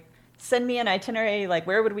like, send me an itinerary. Like,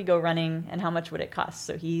 where would we go running and how much would it cost?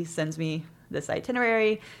 So he sends me this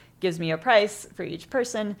itinerary, gives me a price for each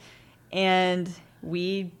person. And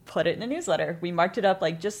we put it in a newsletter. We marked it up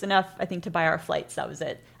like just enough, I think, to buy our flights. That was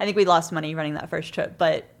it. I think we lost money running that first trip,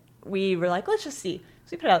 but we were like, let's just see.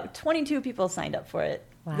 So we put it out. 22 people signed up for it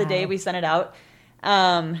the day we sent it out,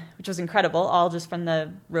 which was incredible, all just from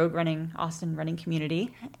the Rogue Running, Austin running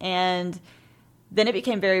community. And then it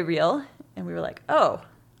became very real, and we were like, oh,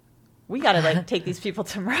 we got to like take these people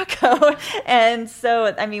to Morocco. And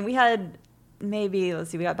so, I mean, we had maybe,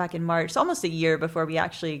 we got back in March, so almost a year before we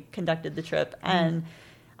actually conducted the trip. And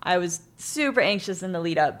I was super anxious in the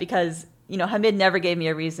lead up because, Hamid never gave me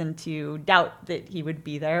a reason to doubt that he would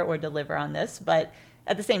be there or deliver on this. But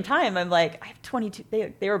at the same time, I'm like, I have 22.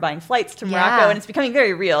 They were buying flights to Morocco, and it's becoming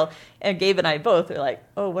very real. And Gabe and I both are like,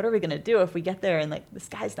 oh, what are we going to do if we get there and like this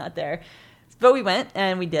guy's not there? But we went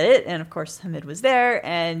and we did it. And of course, Hamid was there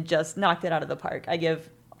and just knocked it out of the park. I give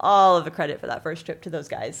all of the credit for that first trip to those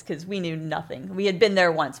guys because we knew nothing. We had been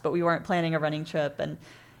there once, but we weren't planning a running trip. And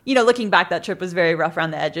looking back, that trip was very rough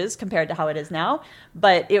around the edges compared to how it is now,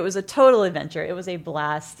 but it was a total adventure. It was a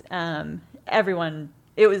blast.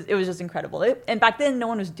 It was just incredible. And back then, no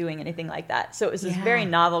one was doing anything like that. So it was this very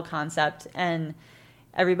novel concept, and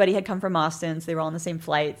everybody had come from Austin, so they were all on the same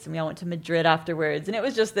flights, and we all went to Madrid afterwards, and it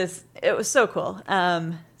was just it was so cool.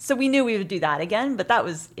 So we knew we would do that again, but that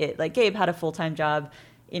was it. Like, Gabe had a full-time job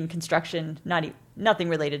in construction, nothing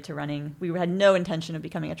related to running. We had no intention of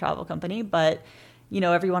becoming a travel company, but,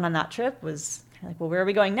 everyone on that trip was like, well, where are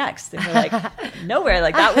we going next? And we're like, nowhere.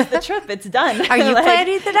 Like, that was the trip. It's done. Are you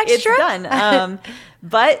planning the next trip? It's done.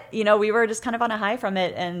 But, we were just kind of on a high from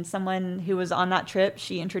it. And someone who was on that trip,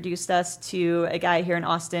 she introduced us to a guy here in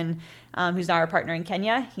Austin who's now our partner in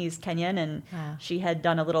Kenya. He's Kenyan, and she had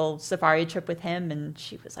done a little safari trip with him. And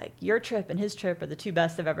she was like, your trip and his trip are the two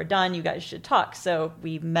best I've ever done. You guys should talk. So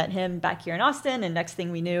we met him back here in Austin. And next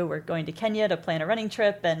thing we knew, we're going to Kenya to plan a running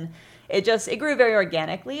trip. And it grew very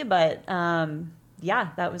organically, but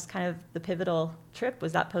that was kind of the pivotal trip,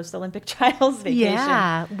 was that post-Olympic trials vacation.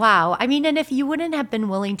 Yeah, wow. I mean, and if you wouldn't have been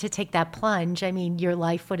willing to take that plunge, I mean, your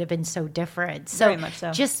life would have been so different. So very much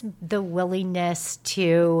so. Just the willingness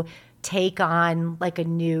to take on like a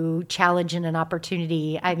new challenge and an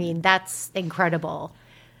opportunity, I mean, that's incredible.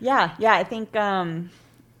 Yeah, I think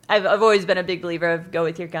I've always been a big believer of go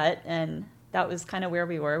with your gut, and that was kind of where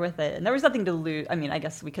we were with it. And there was nothing to lose. I mean, I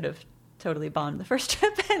guess we could have totally bombed the first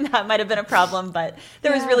trip, and that might have been a problem, but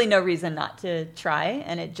there was really no reason not to try.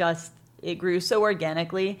 And it grew so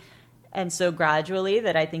organically and so gradually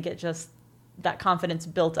that I think that confidence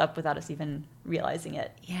built up without us even realizing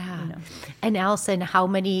it. Yeah. And Allison, how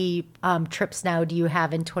many trips now do you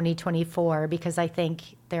have in 2024? Because I think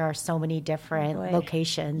there are so many different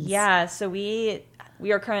locations. Yeah. So we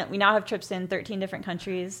now have trips in 13 different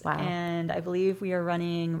countries. Wow. And I believe we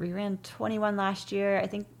ran 21 last year. I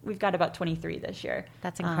think we've got about 23 this year.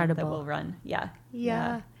 That's incredible. That we'll run. Yeah.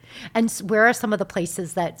 And where are some of the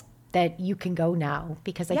places that you can go now?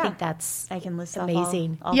 Because I think that's I can list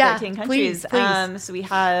amazing. Off all 13 countries. Please. So we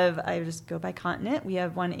have, I just go by continent. We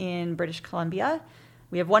have one in British Columbia.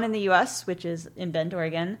 We have one in the U.S., which is in Bend,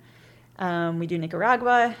 Oregon. We do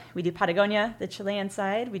Nicaragua, we do Patagonia, the Chilean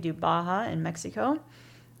side, we do Baja in Mexico.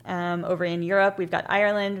 Over in Europe, we've got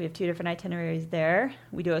Ireland, we have 2 different itineraries there.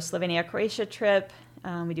 We do a Slovenia-Croatia trip,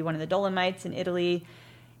 we do one in the Dolomites in Italy,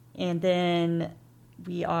 and then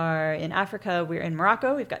we are in Africa, we're in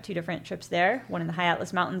Morocco, we've got 2 different trips there, one in the High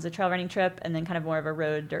Atlas Mountains, a trail running trip, and then kind of more of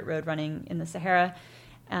a dirt road running in the Sahara.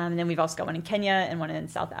 And then we've also got one in Kenya and one in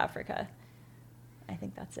South Africa. I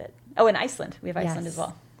think that's it. Oh, in Iceland, we have Iceland as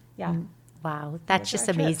well. Yeah. Wow, that's just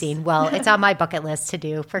amazing. Well, it's on my bucket list to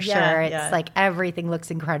do for sure. It's like everything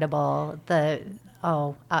looks incredible.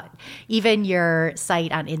 Even your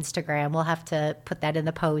site on Instagram, we'll have to put that in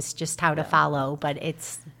the post, just how to follow. But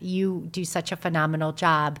you do such a phenomenal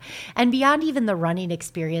job. And beyond even the running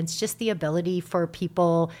experience, just the ability for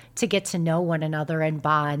people to get to know one another and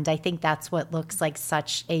bond. I think that's what looks like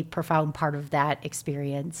such a profound part of that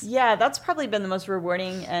experience. Yeah, that's probably been the most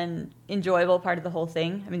rewarding and enjoyable part of the whole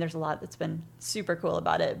thing. I mean, there's a lot that's been super cool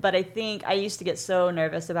about it. But I think I used to get so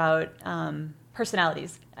nervous about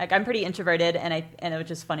personalities. Like, I'm pretty introverted, and it was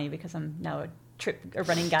just funny because I'm now a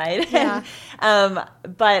running guide. Yeah.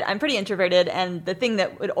 But I'm pretty introverted, and the thing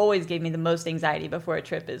that would always give me the most anxiety before a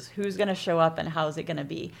trip is who's going to show up and how's it going to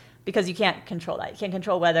be, because you can't control that. You can't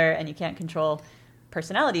control weather, and you can't control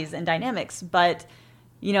personalities and dynamics. But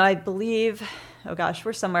I believe,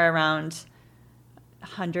 we're somewhere around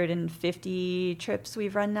 150 trips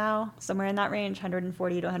we've run now, somewhere in that range,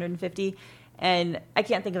 140 to 150. And I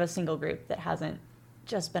can't think of a single group that hasn't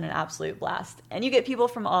just been an absolute blast. And you get people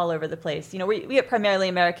from all over the place. We get primarily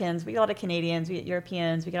Americans, we get a lot of Canadians, we get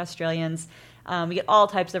Europeans, we get Australians, we get all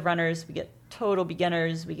types of runners, we get total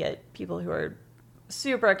beginners, we get people who are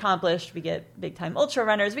super accomplished, we get big time ultra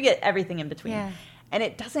runners, we get everything in between. Yeah. And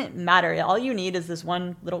it doesn't matter. All you need is this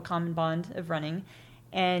one little common bond of running.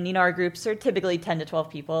 And, our groups are typically 10 to 12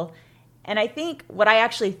 people. And I think what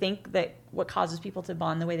causes people to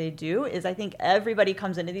bond the way they do is I think everybody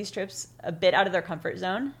comes into these trips a bit out of their comfort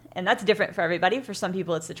zone. And that's different for everybody. For some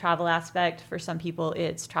people, it's the travel aspect. For some people,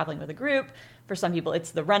 it's traveling with a group. For some people,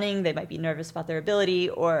 it's the running. They might be nervous about their ability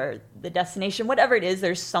or the destination. Whatever it is,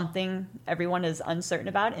 there's something everyone is uncertain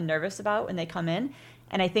about and nervous about when they come in.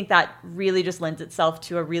 And I think that really just lends itself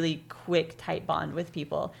to a really quick, tight bond with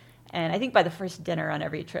people. And I think by the first dinner on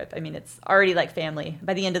every trip, I mean, it's already like family.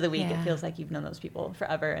 By the end of the week, It feels like you've known those people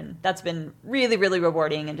forever. And that's been really, really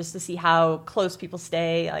rewarding. And just to see how close people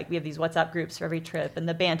stay. Like, we have these WhatsApp groups for every trip, and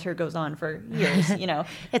the banter goes on for years,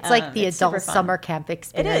 It's like the adult summer camp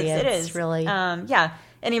experience. It is. Really. Yeah.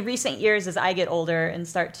 And in recent years, as I get older and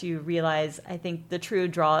start to realize, I think the true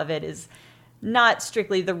draw of it is not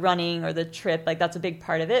strictly the running or the trip, like that's a big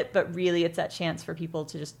part of it, but really it's that chance for people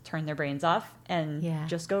to just turn their brains off and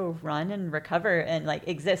just go run and recover and like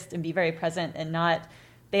exist and be very present and not,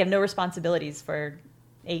 they have no responsibilities for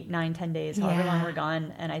 8, 9, 10 days, however long we're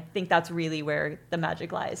gone. And I think that's really where the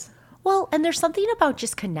magic lies. Well, and there's something about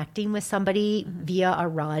just connecting with somebody via a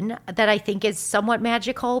run that I think is somewhat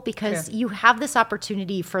magical, because you have this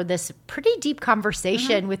opportunity for this pretty deep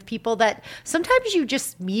conversation with people that sometimes you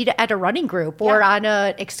just meet at a running group or on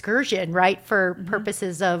an excursion, right, for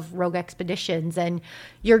purposes of rogue expeditions. And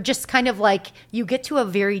you're just kind of like, you get to a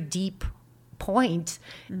very deep point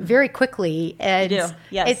very quickly. And you do.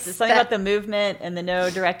 Yes. It's something about the movement and the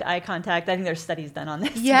no direct eye contact. I think there's studies done on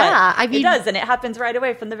this. Yeah. I mean, it does. And it happens right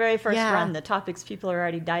away from the very first run. The topics people are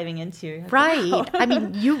already diving into. Right. Wow. I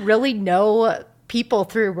mean, you really know people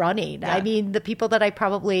through running. Yeah. I mean, the people that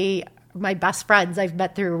my best friends I've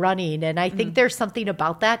met through running. And I think there's something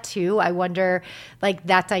about that too. I wonder, like,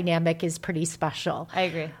 that dynamic is pretty special. I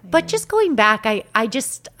agree. But just going back, I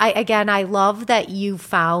love that you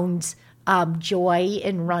found joy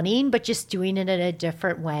in running, but just doing it in a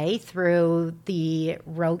different way through the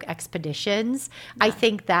rogue expeditions. I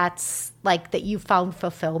think that's like that you found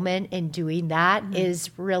fulfillment in doing that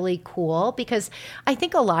is really cool, because I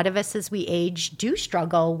think a lot of us as we age do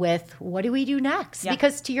struggle with what do we do next?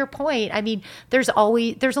 Because to your point, I mean, there's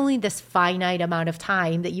only this finite amount of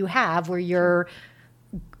time that you have where your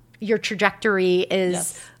trajectory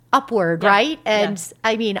is upward, right? And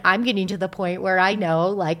I mean, I'm getting to the point where I know,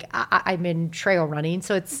 like, I'm in trail running,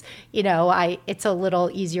 so it's, it's a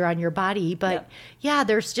little easier on your body. But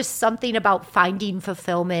there's just something about finding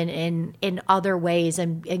fulfillment in other ways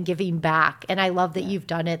and giving back. And I love that you've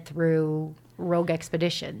done it through rogue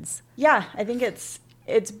expeditions. Yeah, I think it's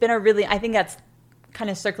been I think that's kind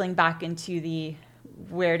of circling back into the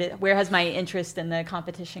where has my interest in the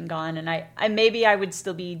competition gone? And I maybe I would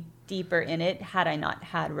still be deeper in it had I not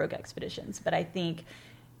had rogue expeditions. But I think,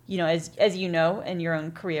 as you know, in your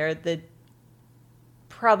own career,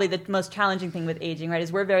 probably the most challenging thing with aging, right,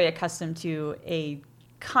 is we're very accustomed to a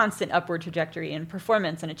constant upward trajectory in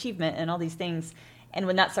performance and achievement and all these things. And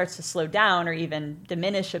when that starts to slow down or even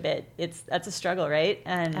diminish a bit, that's a struggle, right?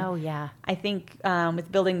 And I think with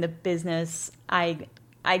building the business, I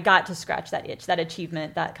got to scratch that itch, that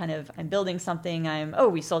achievement, that kind of, I'm building something,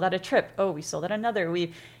 we sold out a trip, we sold out another,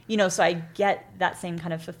 so I get that same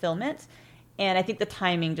kind of fulfillment. And I think the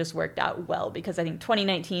timing just worked out well, because I think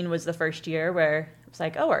 2019 was the first year where it was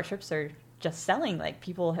like, our trips are just selling. Like,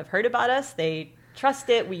 people have heard about us, they trust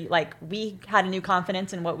it. We had a new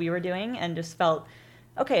confidence in what we were doing and just felt,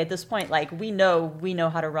 okay, at this point, like, we know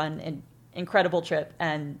how to run an incredible trip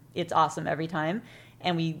and it's awesome every time.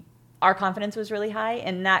 And our confidence was really high,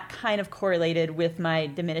 and that kind of correlated with my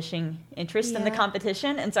diminishing interest in the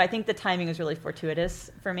competition. And so I think the timing was really fortuitous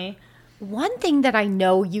for me. One thing that I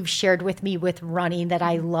know you've shared with me with running that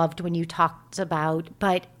I loved when you talked about,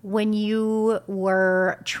 but when you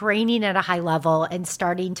were training at a high level and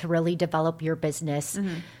starting to really develop your business,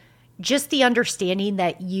 just the understanding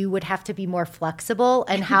that you would have to be more flexible,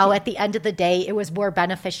 and how at the end of the day, it was more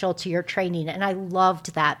beneficial to your training. And I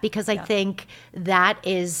loved that, because I think that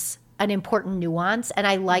is an important nuance. And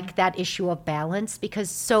I like that issue of balance, because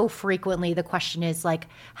so frequently the question is like,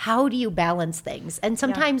 how do you balance things? And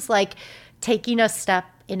sometimes like taking a step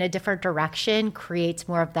in a different direction creates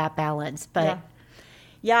more of that balance. But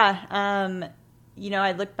I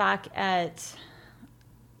look back at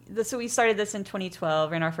so we started this in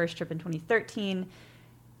 2012, ran our first trip in 2013,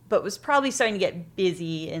 but was probably starting to get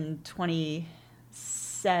busy in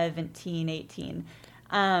 2017, 18.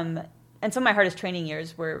 And some of my hardest training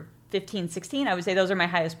years were 15, 16. I would say those are my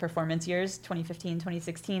highest performance years, 2015,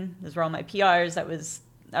 2016. Those were all my PRs. I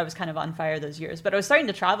was kind of on fire those years. But I was starting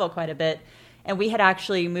to travel quite a bit. And we had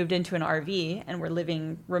actually moved into an RV and were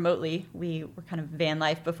living remotely. We were kind of van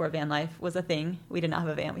life before van life was a thing. We did not have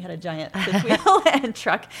a van. We had a giant fifth wheel and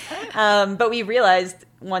truck. But we realized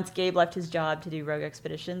once Gabe left his job to do rogue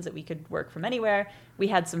expeditions that we could work from anywhere. We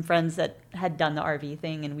had some friends that had done the RV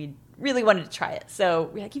thing, and we really wanted to try it. So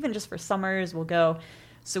we like, even just for summers, we'll go.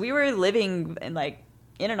 So we were living in an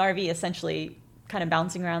RV, essentially, kind of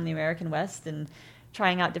bouncing around the American West and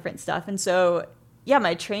trying out different stuff. And so,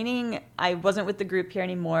 my training, I wasn't with the group here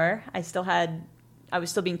anymore. I was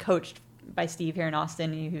still being coached by Steve here in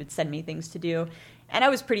Austin, who would send me things to do. And I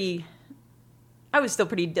was still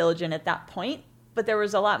pretty diligent at that point, but there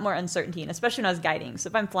was a lot more uncertainty, and especially when I was guiding. So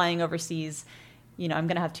if I'm flying overseas, I'm going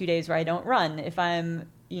to have 2 days where I don't run. If I'm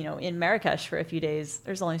in Marrakesh for a few days,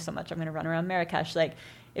 there's only so much I'm going to run around Marrakesh. Like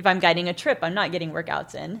if I'm guiding a trip, I'm not getting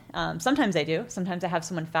workouts in. Sometimes I do. Sometimes I have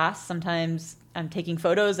someone fast. Sometimes I'm taking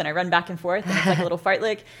photos and I run back and forth and it's like a little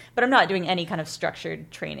fartlek, but I'm not doing any kind of structured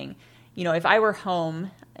training. If I were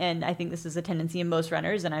home, and I think this is a tendency in most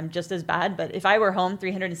runners, and I'm just as bad, but if I were home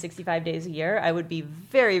 365 days a year, I would be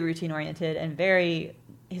very routine oriented and very,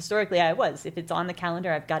 historically I was. If it's on the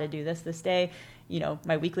calendar, I've got to do this day.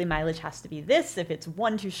 My weekly mileage has to be this. If it's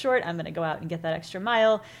one too short, I'm going to go out and get that extra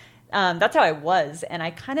mile. That's how I was. And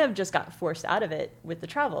I kind of just got forced out of it with the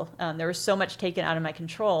travel. There was so much taken out of my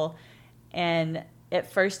control. And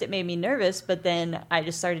at first it made me nervous, but then I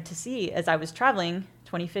just started to see as I was traveling,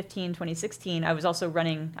 2015, 2016, I was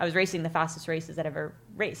racing the fastest races I'd ever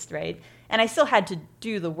raced, right? And I still had to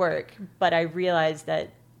do the work, but I realized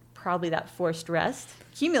that probably that forced rest,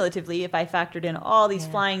 cumulatively, if I factored in all these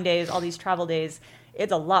flying days, all these travel days,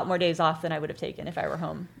 it's a lot more days off than I would have taken if I were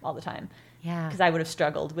home all the time. Yeah. Because I would have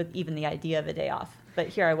struggled with even the idea of a day off. But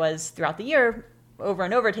here I was throughout the year, over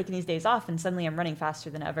and over, taking these days off, and suddenly I'm running faster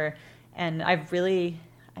than ever. And I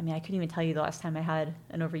couldn't even tell you the last time I had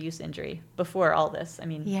an overuse injury before all this.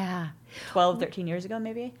 12, 13 years ago,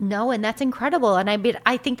 maybe. No, and that's incredible. And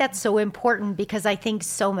I think that's so important because I think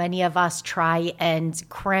so many of us try and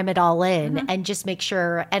cram it all in and just make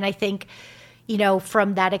sure. And I think,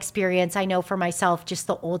 from that experience, I know for myself, just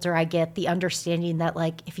the older I get, the understanding that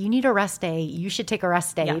like, if you need a rest day, you should take a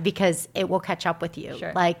rest day because it will catch up with you.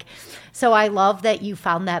 Sure. So I love that you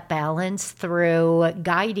found that balance through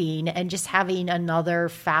guiding and just having another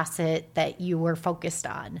facet that you were focused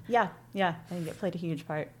on. Yeah. I think it played a huge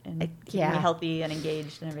part in keeping me healthy and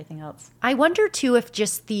engaged and everything else. I wonder too if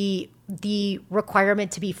just the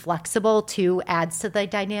requirement to be flexible too adds to the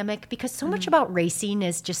dynamic because so much about racing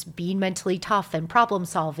is just being mentally tough and problem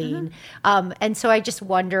solving. And so I just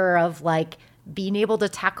wonder of like being able to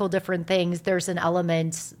tackle different things. There's an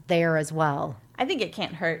element there as well. I think it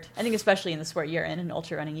can't hurt. I think especially in the sport you're in and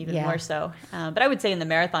ultra running even more so. But I would say in the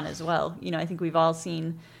marathon as well. I think we've all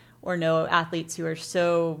seen or know athletes who are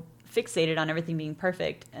so fixated on everything being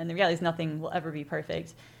perfect, and the reality is nothing will ever be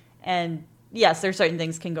perfect. And yes, there's certain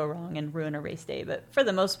things can go wrong and ruin a race day, but for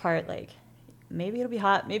the most part, like maybe it'll be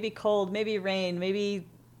hot, maybe cold, maybe rain, maybe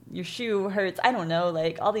your shoe hurts. I don't know,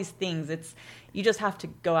 like all these things. You just have to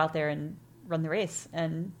go out there and run the race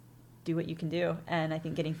and do what you can do. And I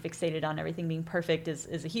think getting fixated on everything being perfect is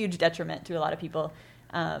a huge detriment to a lot of people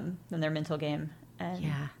in their mental game. And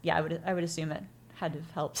I would assume it had to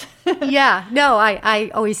have helped.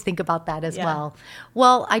 I always think about that as well.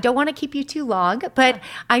 Well, I don't want to keep you too long, but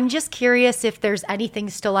I'm just curious if there's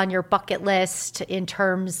anything still on your bucket list in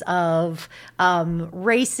terms of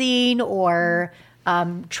racing or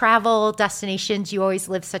travel destinations. You always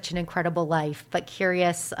live such an incredible life, but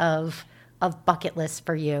curious of bucket list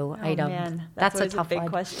for you. Man, that's a tough big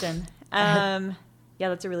question. That's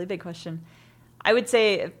a really big question. I would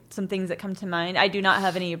say some things that come to mind. I do not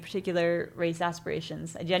have any particular race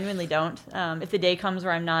aspirations. I genuinely don't. If the day comes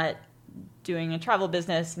where I'm not doing a travel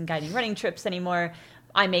business and guiding running trips anymore,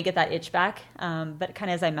 I may get that itch back. But kind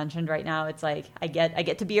of as I mentioned right now, it's like I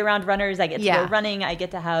get to be around runners. I get to go running. I get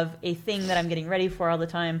to have a thing that I'm getting ready for all the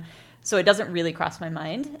time. So it doesn't really cross my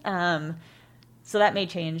mind. So that may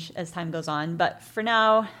change as time goes on. But for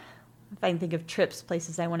now, if I can think of trips,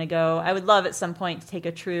 places I want to go, I would love at some point to take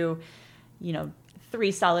a true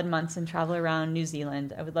 3 solid months and travel around New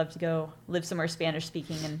Zealand. I would love to go live somewhere Spanish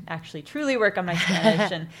speaking and actually truly work on my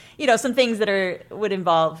Spanish and, some things that would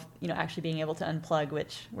involve, actually being able to unplug,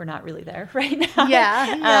 which we're not really there right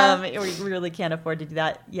now. We really can't afford to do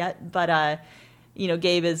that yet. But,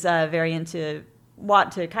 Gabe is very into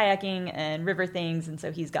kayaking and river things. And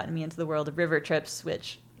so he's gotten me into the world of river trips,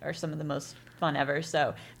 which are some of the most fun ever.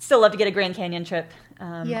 So still love to get a Grand Canyon trip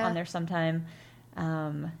on there sometime.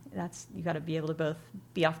 You got to be able to both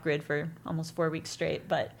be off grid for almost 4 weeks straight,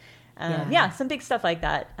 but some big stuff like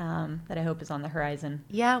that that I hope is on the horizon.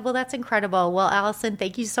 Yeah, well, that's incredible. Well, Allison,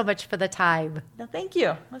 thank you so much for the time. No, thank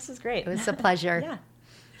you. This is great. It was a pleasure. Yeah.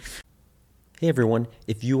 Hey everyone,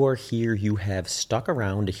 if you are here, you have stuck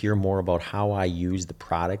around to hear more about how I use the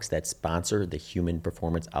products that sponsor the Human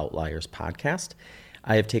Performance Outliers podcast.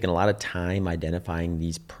 I have taken a lot of time identifying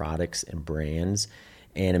these products and brands,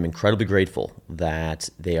 and I'm incredibly grateful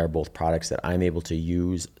that they are both products that I'm able to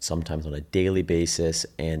use sometimes on a daily basis,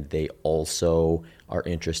 and they also are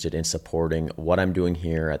interested in supporting what I'm doing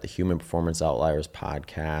here at the Human Performance Outliers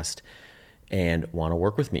podcast and want to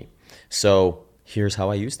work with me. So here's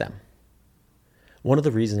how I use them. One of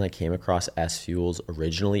the reasons I came across S Fuels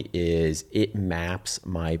originally is it maps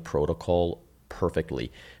my protocol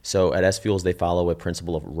perfectly. So at S Fuels, they follow a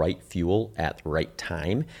principle of right fuel at the right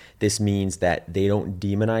time. This means that they don't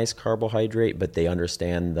demonize carbohydrate, but they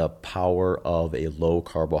understand the power of a low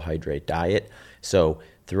carbohydrate diet. So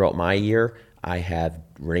throughout my year, I have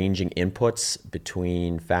ranging inputs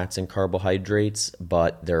between fats and carbohydrates,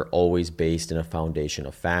 but they're always based in a foundation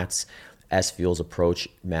of fats. S Fuel's approach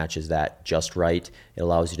matches that just right. It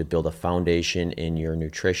allows you to build a foundation in your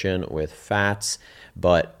nutrition with fats,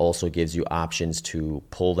 but also gives you options to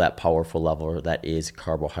pull that powerful lever that is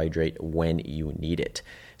carbohydrate when you need it.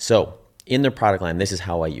 So in their product line, this is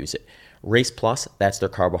how I use it. Race Plus, that's their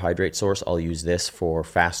carbohydrate source. I'll use this for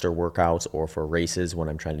faster workouts or for races when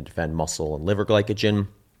I'm trying to defend muscle and liver glycogen.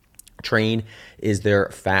 Train is their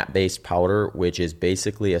fat-based powder, which is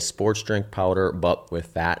basically a sports drink powder, but with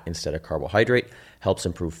fat instead of carbohydrate. Helps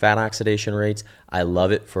improve fat oxidation rates. I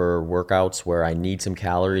love it for workouts where I need some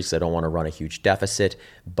calories. I don't want to run a huge deficit,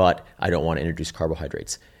 but I don't want to introduce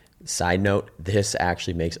carbohydrates. Side note, this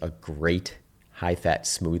actually makes a great high-fat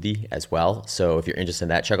smoothie as well. So if you're interested in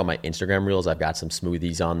that, check out my Instagram reels. I've got some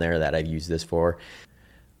smoothies on there that I've used this for.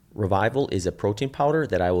 Revival is a protein powder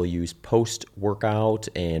that I will use post-workout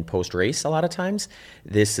and post-race a lot of times.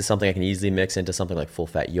 This is something I can easily mix into something like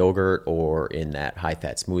full-fat yogurt or in that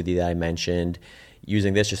high-fat smoothie that I mentioned.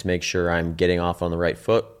 Using this just makes sure I'm getting off on the right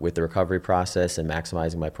foot with the recovery process and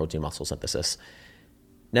maximizing my protein muscle synthesis.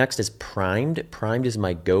 Next is Primed. Primed is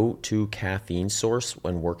my go-to caffeine source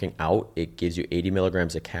when working out. It gives you 80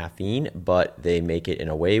 milligrams of caffeine, but they make it in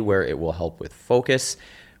a way where it will help with focus,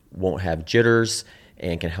 won't have jitters,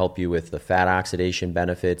 and can help you with the fat oxidation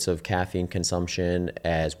benefits of caffeine consumption,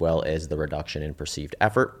 as well as the reduction in perceived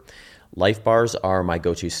effort. Life Bars are my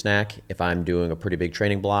go-to snack. If I'm doing a pretty big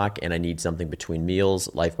training block and I need something between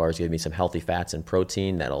meals, Life Bars give me some healthy fats and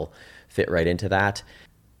protein that'll fit right into that.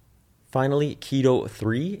 Finally, Keto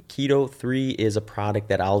 3. Keto 3 is a product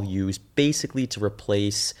that I'll use basically to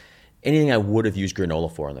replace anything I would have used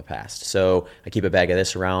granola for in the past. So I keep a bag of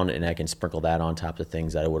this around and I can sprinkle that on top of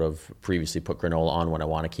things that I would have previously put granola on when I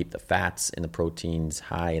want to keep the fats and the proteins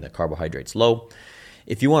high and the carbohydrates low.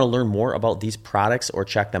 If you want to learn more about these products or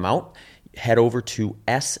check them out, head over to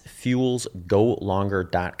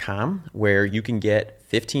sfuelsgolonger.com where you can get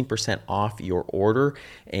 15% off your order.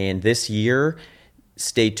 And this year,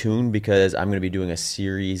 stay tuned because I'm going to be doing a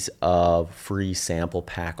series of free sample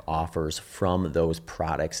pack offers from those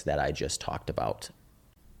products that I just talked about.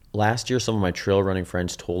 Last year, some of my trail running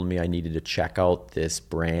friends told me I needed to check out this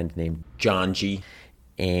brand named John G.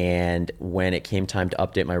 And when it came time to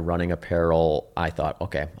update my running apparel, I thought,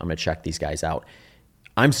 okay, I'm going to check these guys out.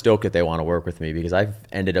 I'm stoked that they want to work with me because I've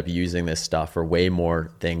ended up using this stuff for way more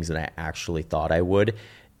things than I actually thought I would.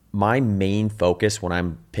 My main focus when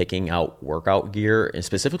I'm picking out workout gear, and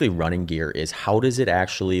specifically running gear, is how does it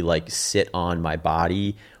actually like sit on my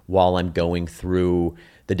body while I'm going through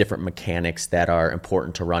the different mechanics that are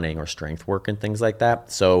important to running or strength work and things like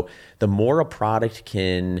that. So the more a product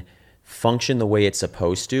can function the way it's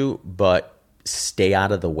supposed to, but stay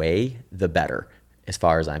out of the way, the better as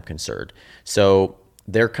far as I'm concerned. So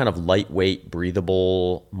their kind of lightweight,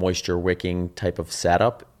 breathable, moisture wicking type of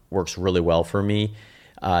setup works really well for me.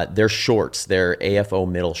 They're shorts. They're AFO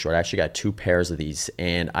middle short. I actually got 2 pairs of these,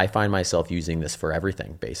 and I find myself using this for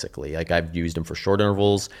everything, basically. Like I've used them for short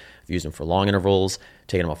intervals. I've used them for long intervals,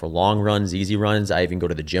 taken them out for long runs, easy runs. I even go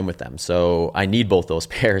to the gym with them. So I need both those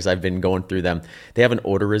pairs. I've been going through them. They have an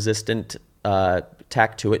odor-resistant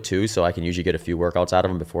tack to it, too, so I can usually get a few workouts out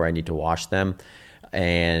of them before I need to wash them.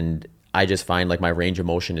 And I just find like my range of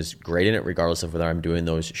motion is great in it, regardless of whether I'm doing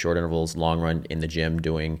those short intervals, long run in the gym,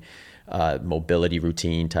 doing mobility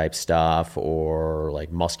routine type stuff or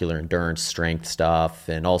like muscular endurance strength stuff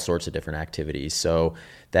and all sorts of different activities. So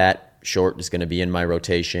that short is going to be in my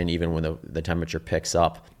rotation even when the temperature picks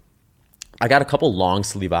up. I got a couple long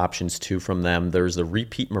sleeve options too from them. There's the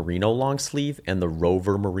Repeat Merino long sleeve and the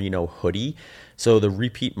Rover Merino hoodie. So the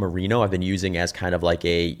Repeat Merino I've been using as kind of like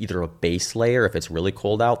either a base layer if it's really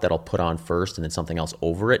cold out that I'll put on first and then something else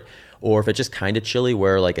over it. Or if it's just kind of chilly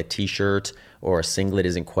where like a t-shirt or a singlet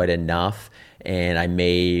isn't quite enough and I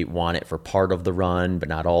may want it for part of the run but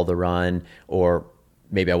not all the run, or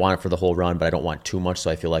maybe I want it for the whole run but I don't want too much so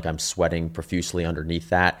I feel like I'm sweating profusely underneath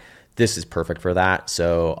that. This is perfect for that.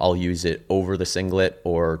 So I'll use it over the singlet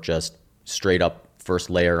or just straight up first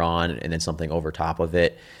layer on and then something over top of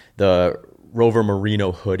it. The Rover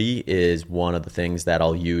Merino hoodie is one of the things that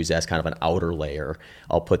I'll use as kind of an outer layer.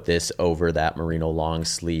 I'll put this over that merino long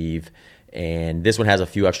sleeve, and this one has a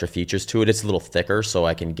few extra features to it. It's a little thicker, so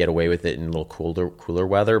I can get away with it in a little cooler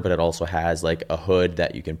weather, but it also has like a hood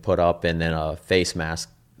that you can put up and then a face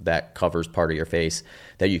mask that covers part of your face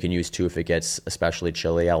that you can use too if it gets especially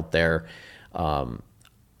chilly out there.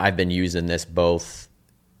 I've been using this both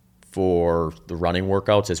for the running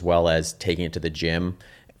workouts as well as taking it to the gym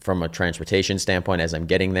from a transportation standpoint as I'm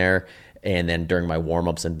getting there, and then during my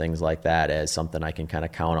warm-ups and things like that as something I can kind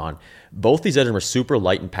of count on. Both these items are super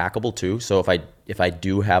light and packable too, so if I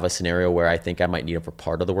do have a scenario where I think I might need it for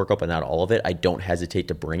part of the workout but not all of it, I don't hesitate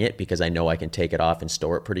to bring it because I know I can take it off and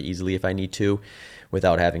store it pretty easily if I need to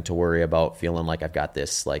without having to worry about feeling like I've got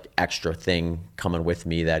this like extra thing coming with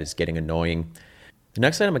me that is getting annoying. The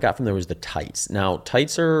next item I got from there was the tights. Now,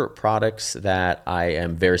 tights are products that I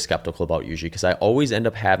am very skeptical about usually because I always end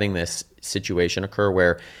up having this situation occur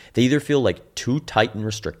where they either feel like too tight and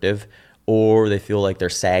restrictive or they feel like they're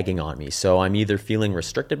sagging on me. So I'm either feeling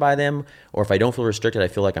restricted by them, or if I don't feel restricted, I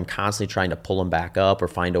feel like I'm constantly trying to pull them back up or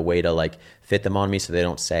find a way to like fit them on me so they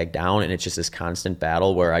don't sag down. And it's just this constant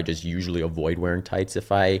battle where I just usually avoid wearing tights if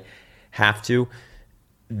I have to.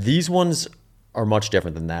 These ones are much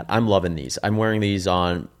different than that. I'm loving these. I'm wearing these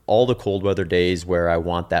on all the cold weather days where I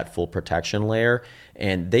want that full protection layer,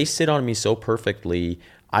 and they sit on me so perfectly.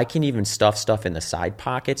 I can even stuff stuff in the side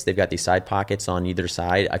pockets. They've got these side pockets on either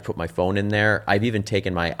side. I put my phone in there. I've even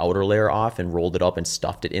taken my outer layer off and rolled it up and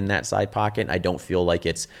stuffed it in that side pocket. I don't feel like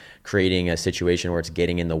it's creating a situation where it's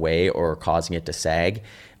getting in the way or causing it to sag.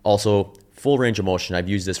 Also, full range of motion. I've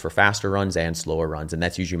used this for faster runs and slower runs, and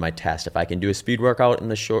that's usually my test. If I can do a speed workout in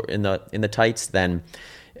the tights, then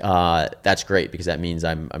that's great because that means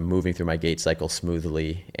I'm moving through my gait cycle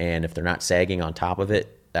smoothly. And if they're not sagging on top of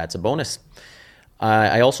it, that's a bonus.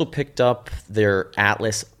 I also picked up their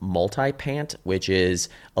Atlas multi-pant, which is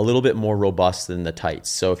a little bit more robust than the tights.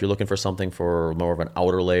 So if you're looking for something for more of an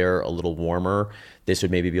outer layer, a little warmer, this would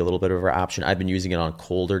maybe be a little bit of an option. I've been using it on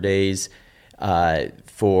colder days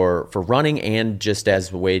for running and just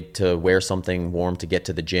as a way to wear something warm to get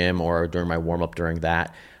to the gym or during my warm-up during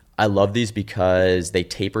that. I love these because they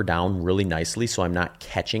taper down really nicely, so I'm not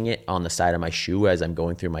catching it on the side of my shoe as I'm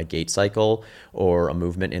going through my gait cycle or a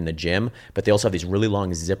movement in the gym. But they also have these really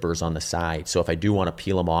long zippers on the side, so if I do want to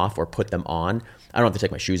peel them off or put them on, I don't have to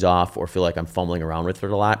take my shoes off or feel like I'm fumbling around with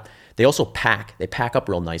it a lot. They also pack. They pack up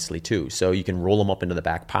real nicely too, so you can roll them up into the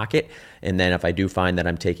back pocket, and then if I do find that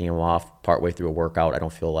I'm taking them off partway through a workout, I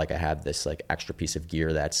don't feel like I have this like extra piece of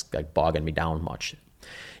gear that's like bogging me down much.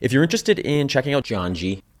 If you're interested in checking out John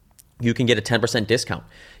G, you can get a 10% discount.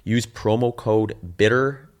 Use promo code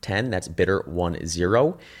BITTER10, that's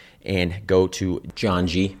BITTER10, and go to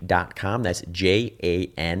johng.com. That's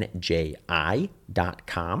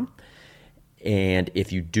JANJI.com. And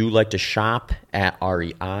if you do like to shop at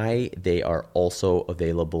REI, they are also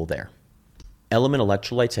available there. Element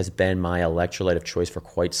Electrolytes has been my electrolyte of choice for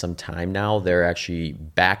quite some time now. They're actually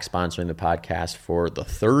back sponsoring the podcast for the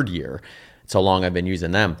third year. That's how long I've been using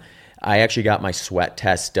them. I actually got my sweat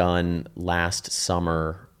test done last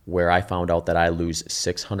summer where I found out that I lose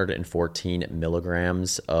 614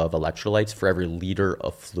 milligrams of electrolytes for every liter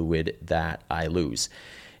of fluid that I lose.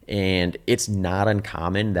 And it's not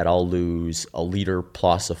uncommon that I'll lose a liter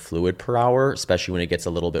plus of fluid per hour, especially when it gets a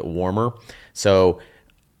little bit warmer. So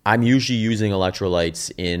I'm usually using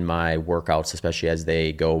electrolytes in my workouts, especially as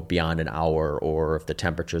they go beyond an hour or if the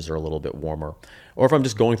temperatures are a little bit warmer or if I'm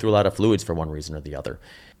just going through a lot of fluids for one reason or the other.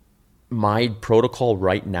 My protocol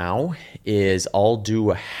right now is I'll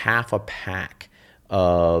do a half a pack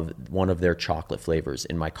of one of their chocolate flavors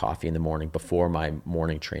in my coffee in the morning before my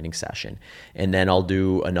morning training session. And then I'll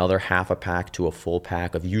do another half a pack to a full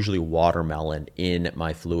pack of usually watermelon in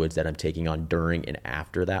my fluids that I'm taking on during and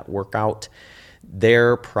after that workout.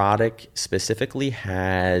 Their product specifically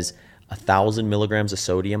has 1,000 milligrams of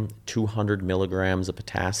sodium, 200 milligrams of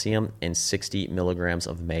potassium, and 60 milligrams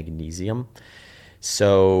of magnesium.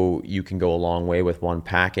 So you can go a long way with one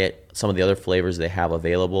packet. Some of the other flavors they have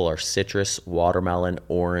available are citrus, watermelon,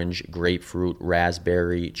 orange, grapefruit,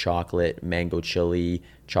 raspberry, chocolate, mango chili,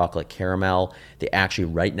 chocolate caramel. They actually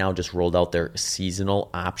right now just rolled out their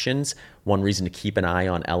seasonal options. One reason to keep an eye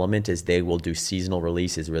on Element is they will do seasonal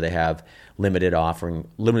releases where they have limited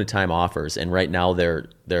time offers. And right now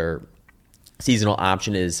their seasonal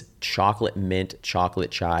option is chocolate mint,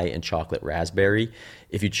 chocolate chai, and chocolate raspberry.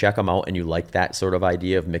 If you check them out and you like that sort of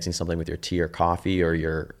idea of mixing something with your tea or coffee or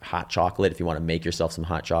your hot chocolate, if you want to make yourself some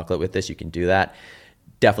hot chocolate with this, you can do that.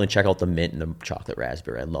 Definitely check out the mint and the chocolate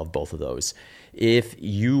raspberry. I love both of those. If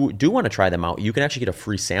you do want to try them out, you can actually get a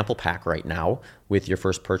free sample pack right now with your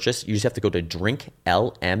first purchase. You just have to go to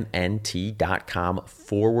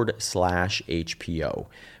drinklmnt.com/HPO.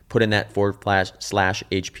 Put in that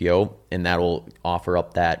 /HPO, and that'll offer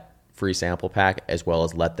up that free sample pack as well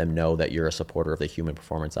as let them know that you're a supporter of the Human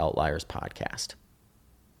Performance Outliers podcast.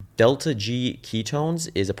 Delta G ketones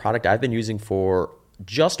is a product I've been using for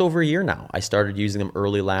just over a year now. I started using them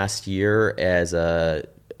early last year as a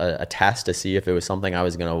test to see if it was something I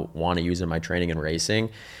was going to want to use in my training and racing.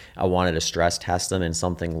 I wanted to stress test them in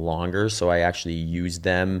something longer, so I actually used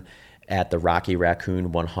them at the Rocky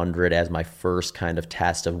Raccoon 100 as my first kind of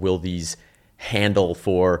test of will these handle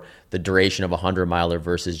for the duration of a 100-miler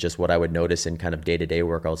versus just what I would notice in kind of day-to-day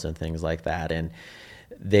workouts and things like that. And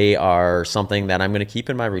they are something that I'm going to keep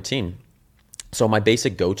in my routine. So my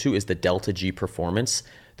basic go-to is the Delta G Performance.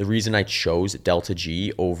 The reason I chose Delta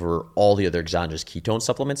G over all the other exogenous ketone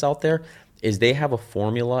supplements out there is they have a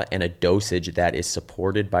formula and a dosage that is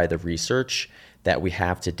supported by the research that we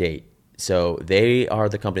have to date. So they are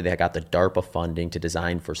the company that got the DARPA funding to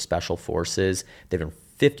design for special forces. They've done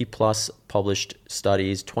 50 plus published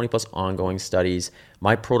studies, 20 plus ongoing studies.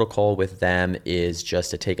 My protocol with them is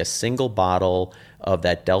just to take a single bottle of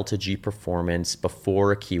that Delta G Performance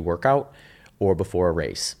before a key workout or before a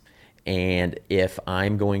race. And if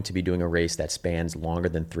I'm going to be doing a race that spans longer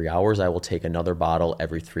than 3 hours, I will take another bottle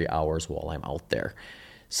every 3 hours while I'm out there.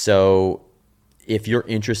 So if you're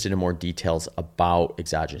interested in more details about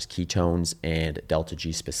exogenous ketones and Delta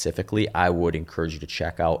G specifically, I would encourage you to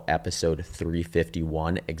check out episode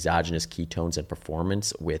 351, Exogenous Ketones and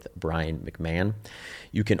Performance with Brian McMahon.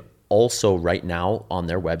 You can also, right now on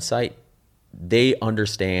their website, they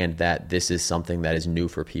understand that this is something that is new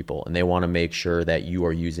for people, and they want to make sure that you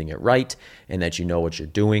are using it right and that you know what you're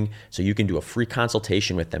doing. So you can do a free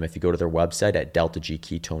consultation with them if you go to their website at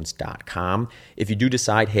deltagketones.com. If you do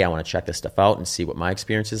decide, hey, I want to check this stuff out and see what my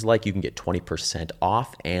experience is like, you can get 20%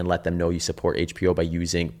 off and let them know you support HPO by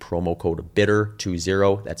using promo code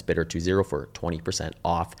BITTER20. That's BITTER20 for 20%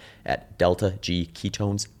 off at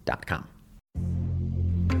deltagketones.com.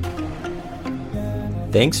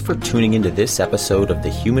 Thanks for tuning into this episode of the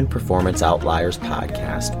Human Performance Outliers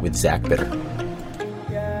podcast with Zach Bitter.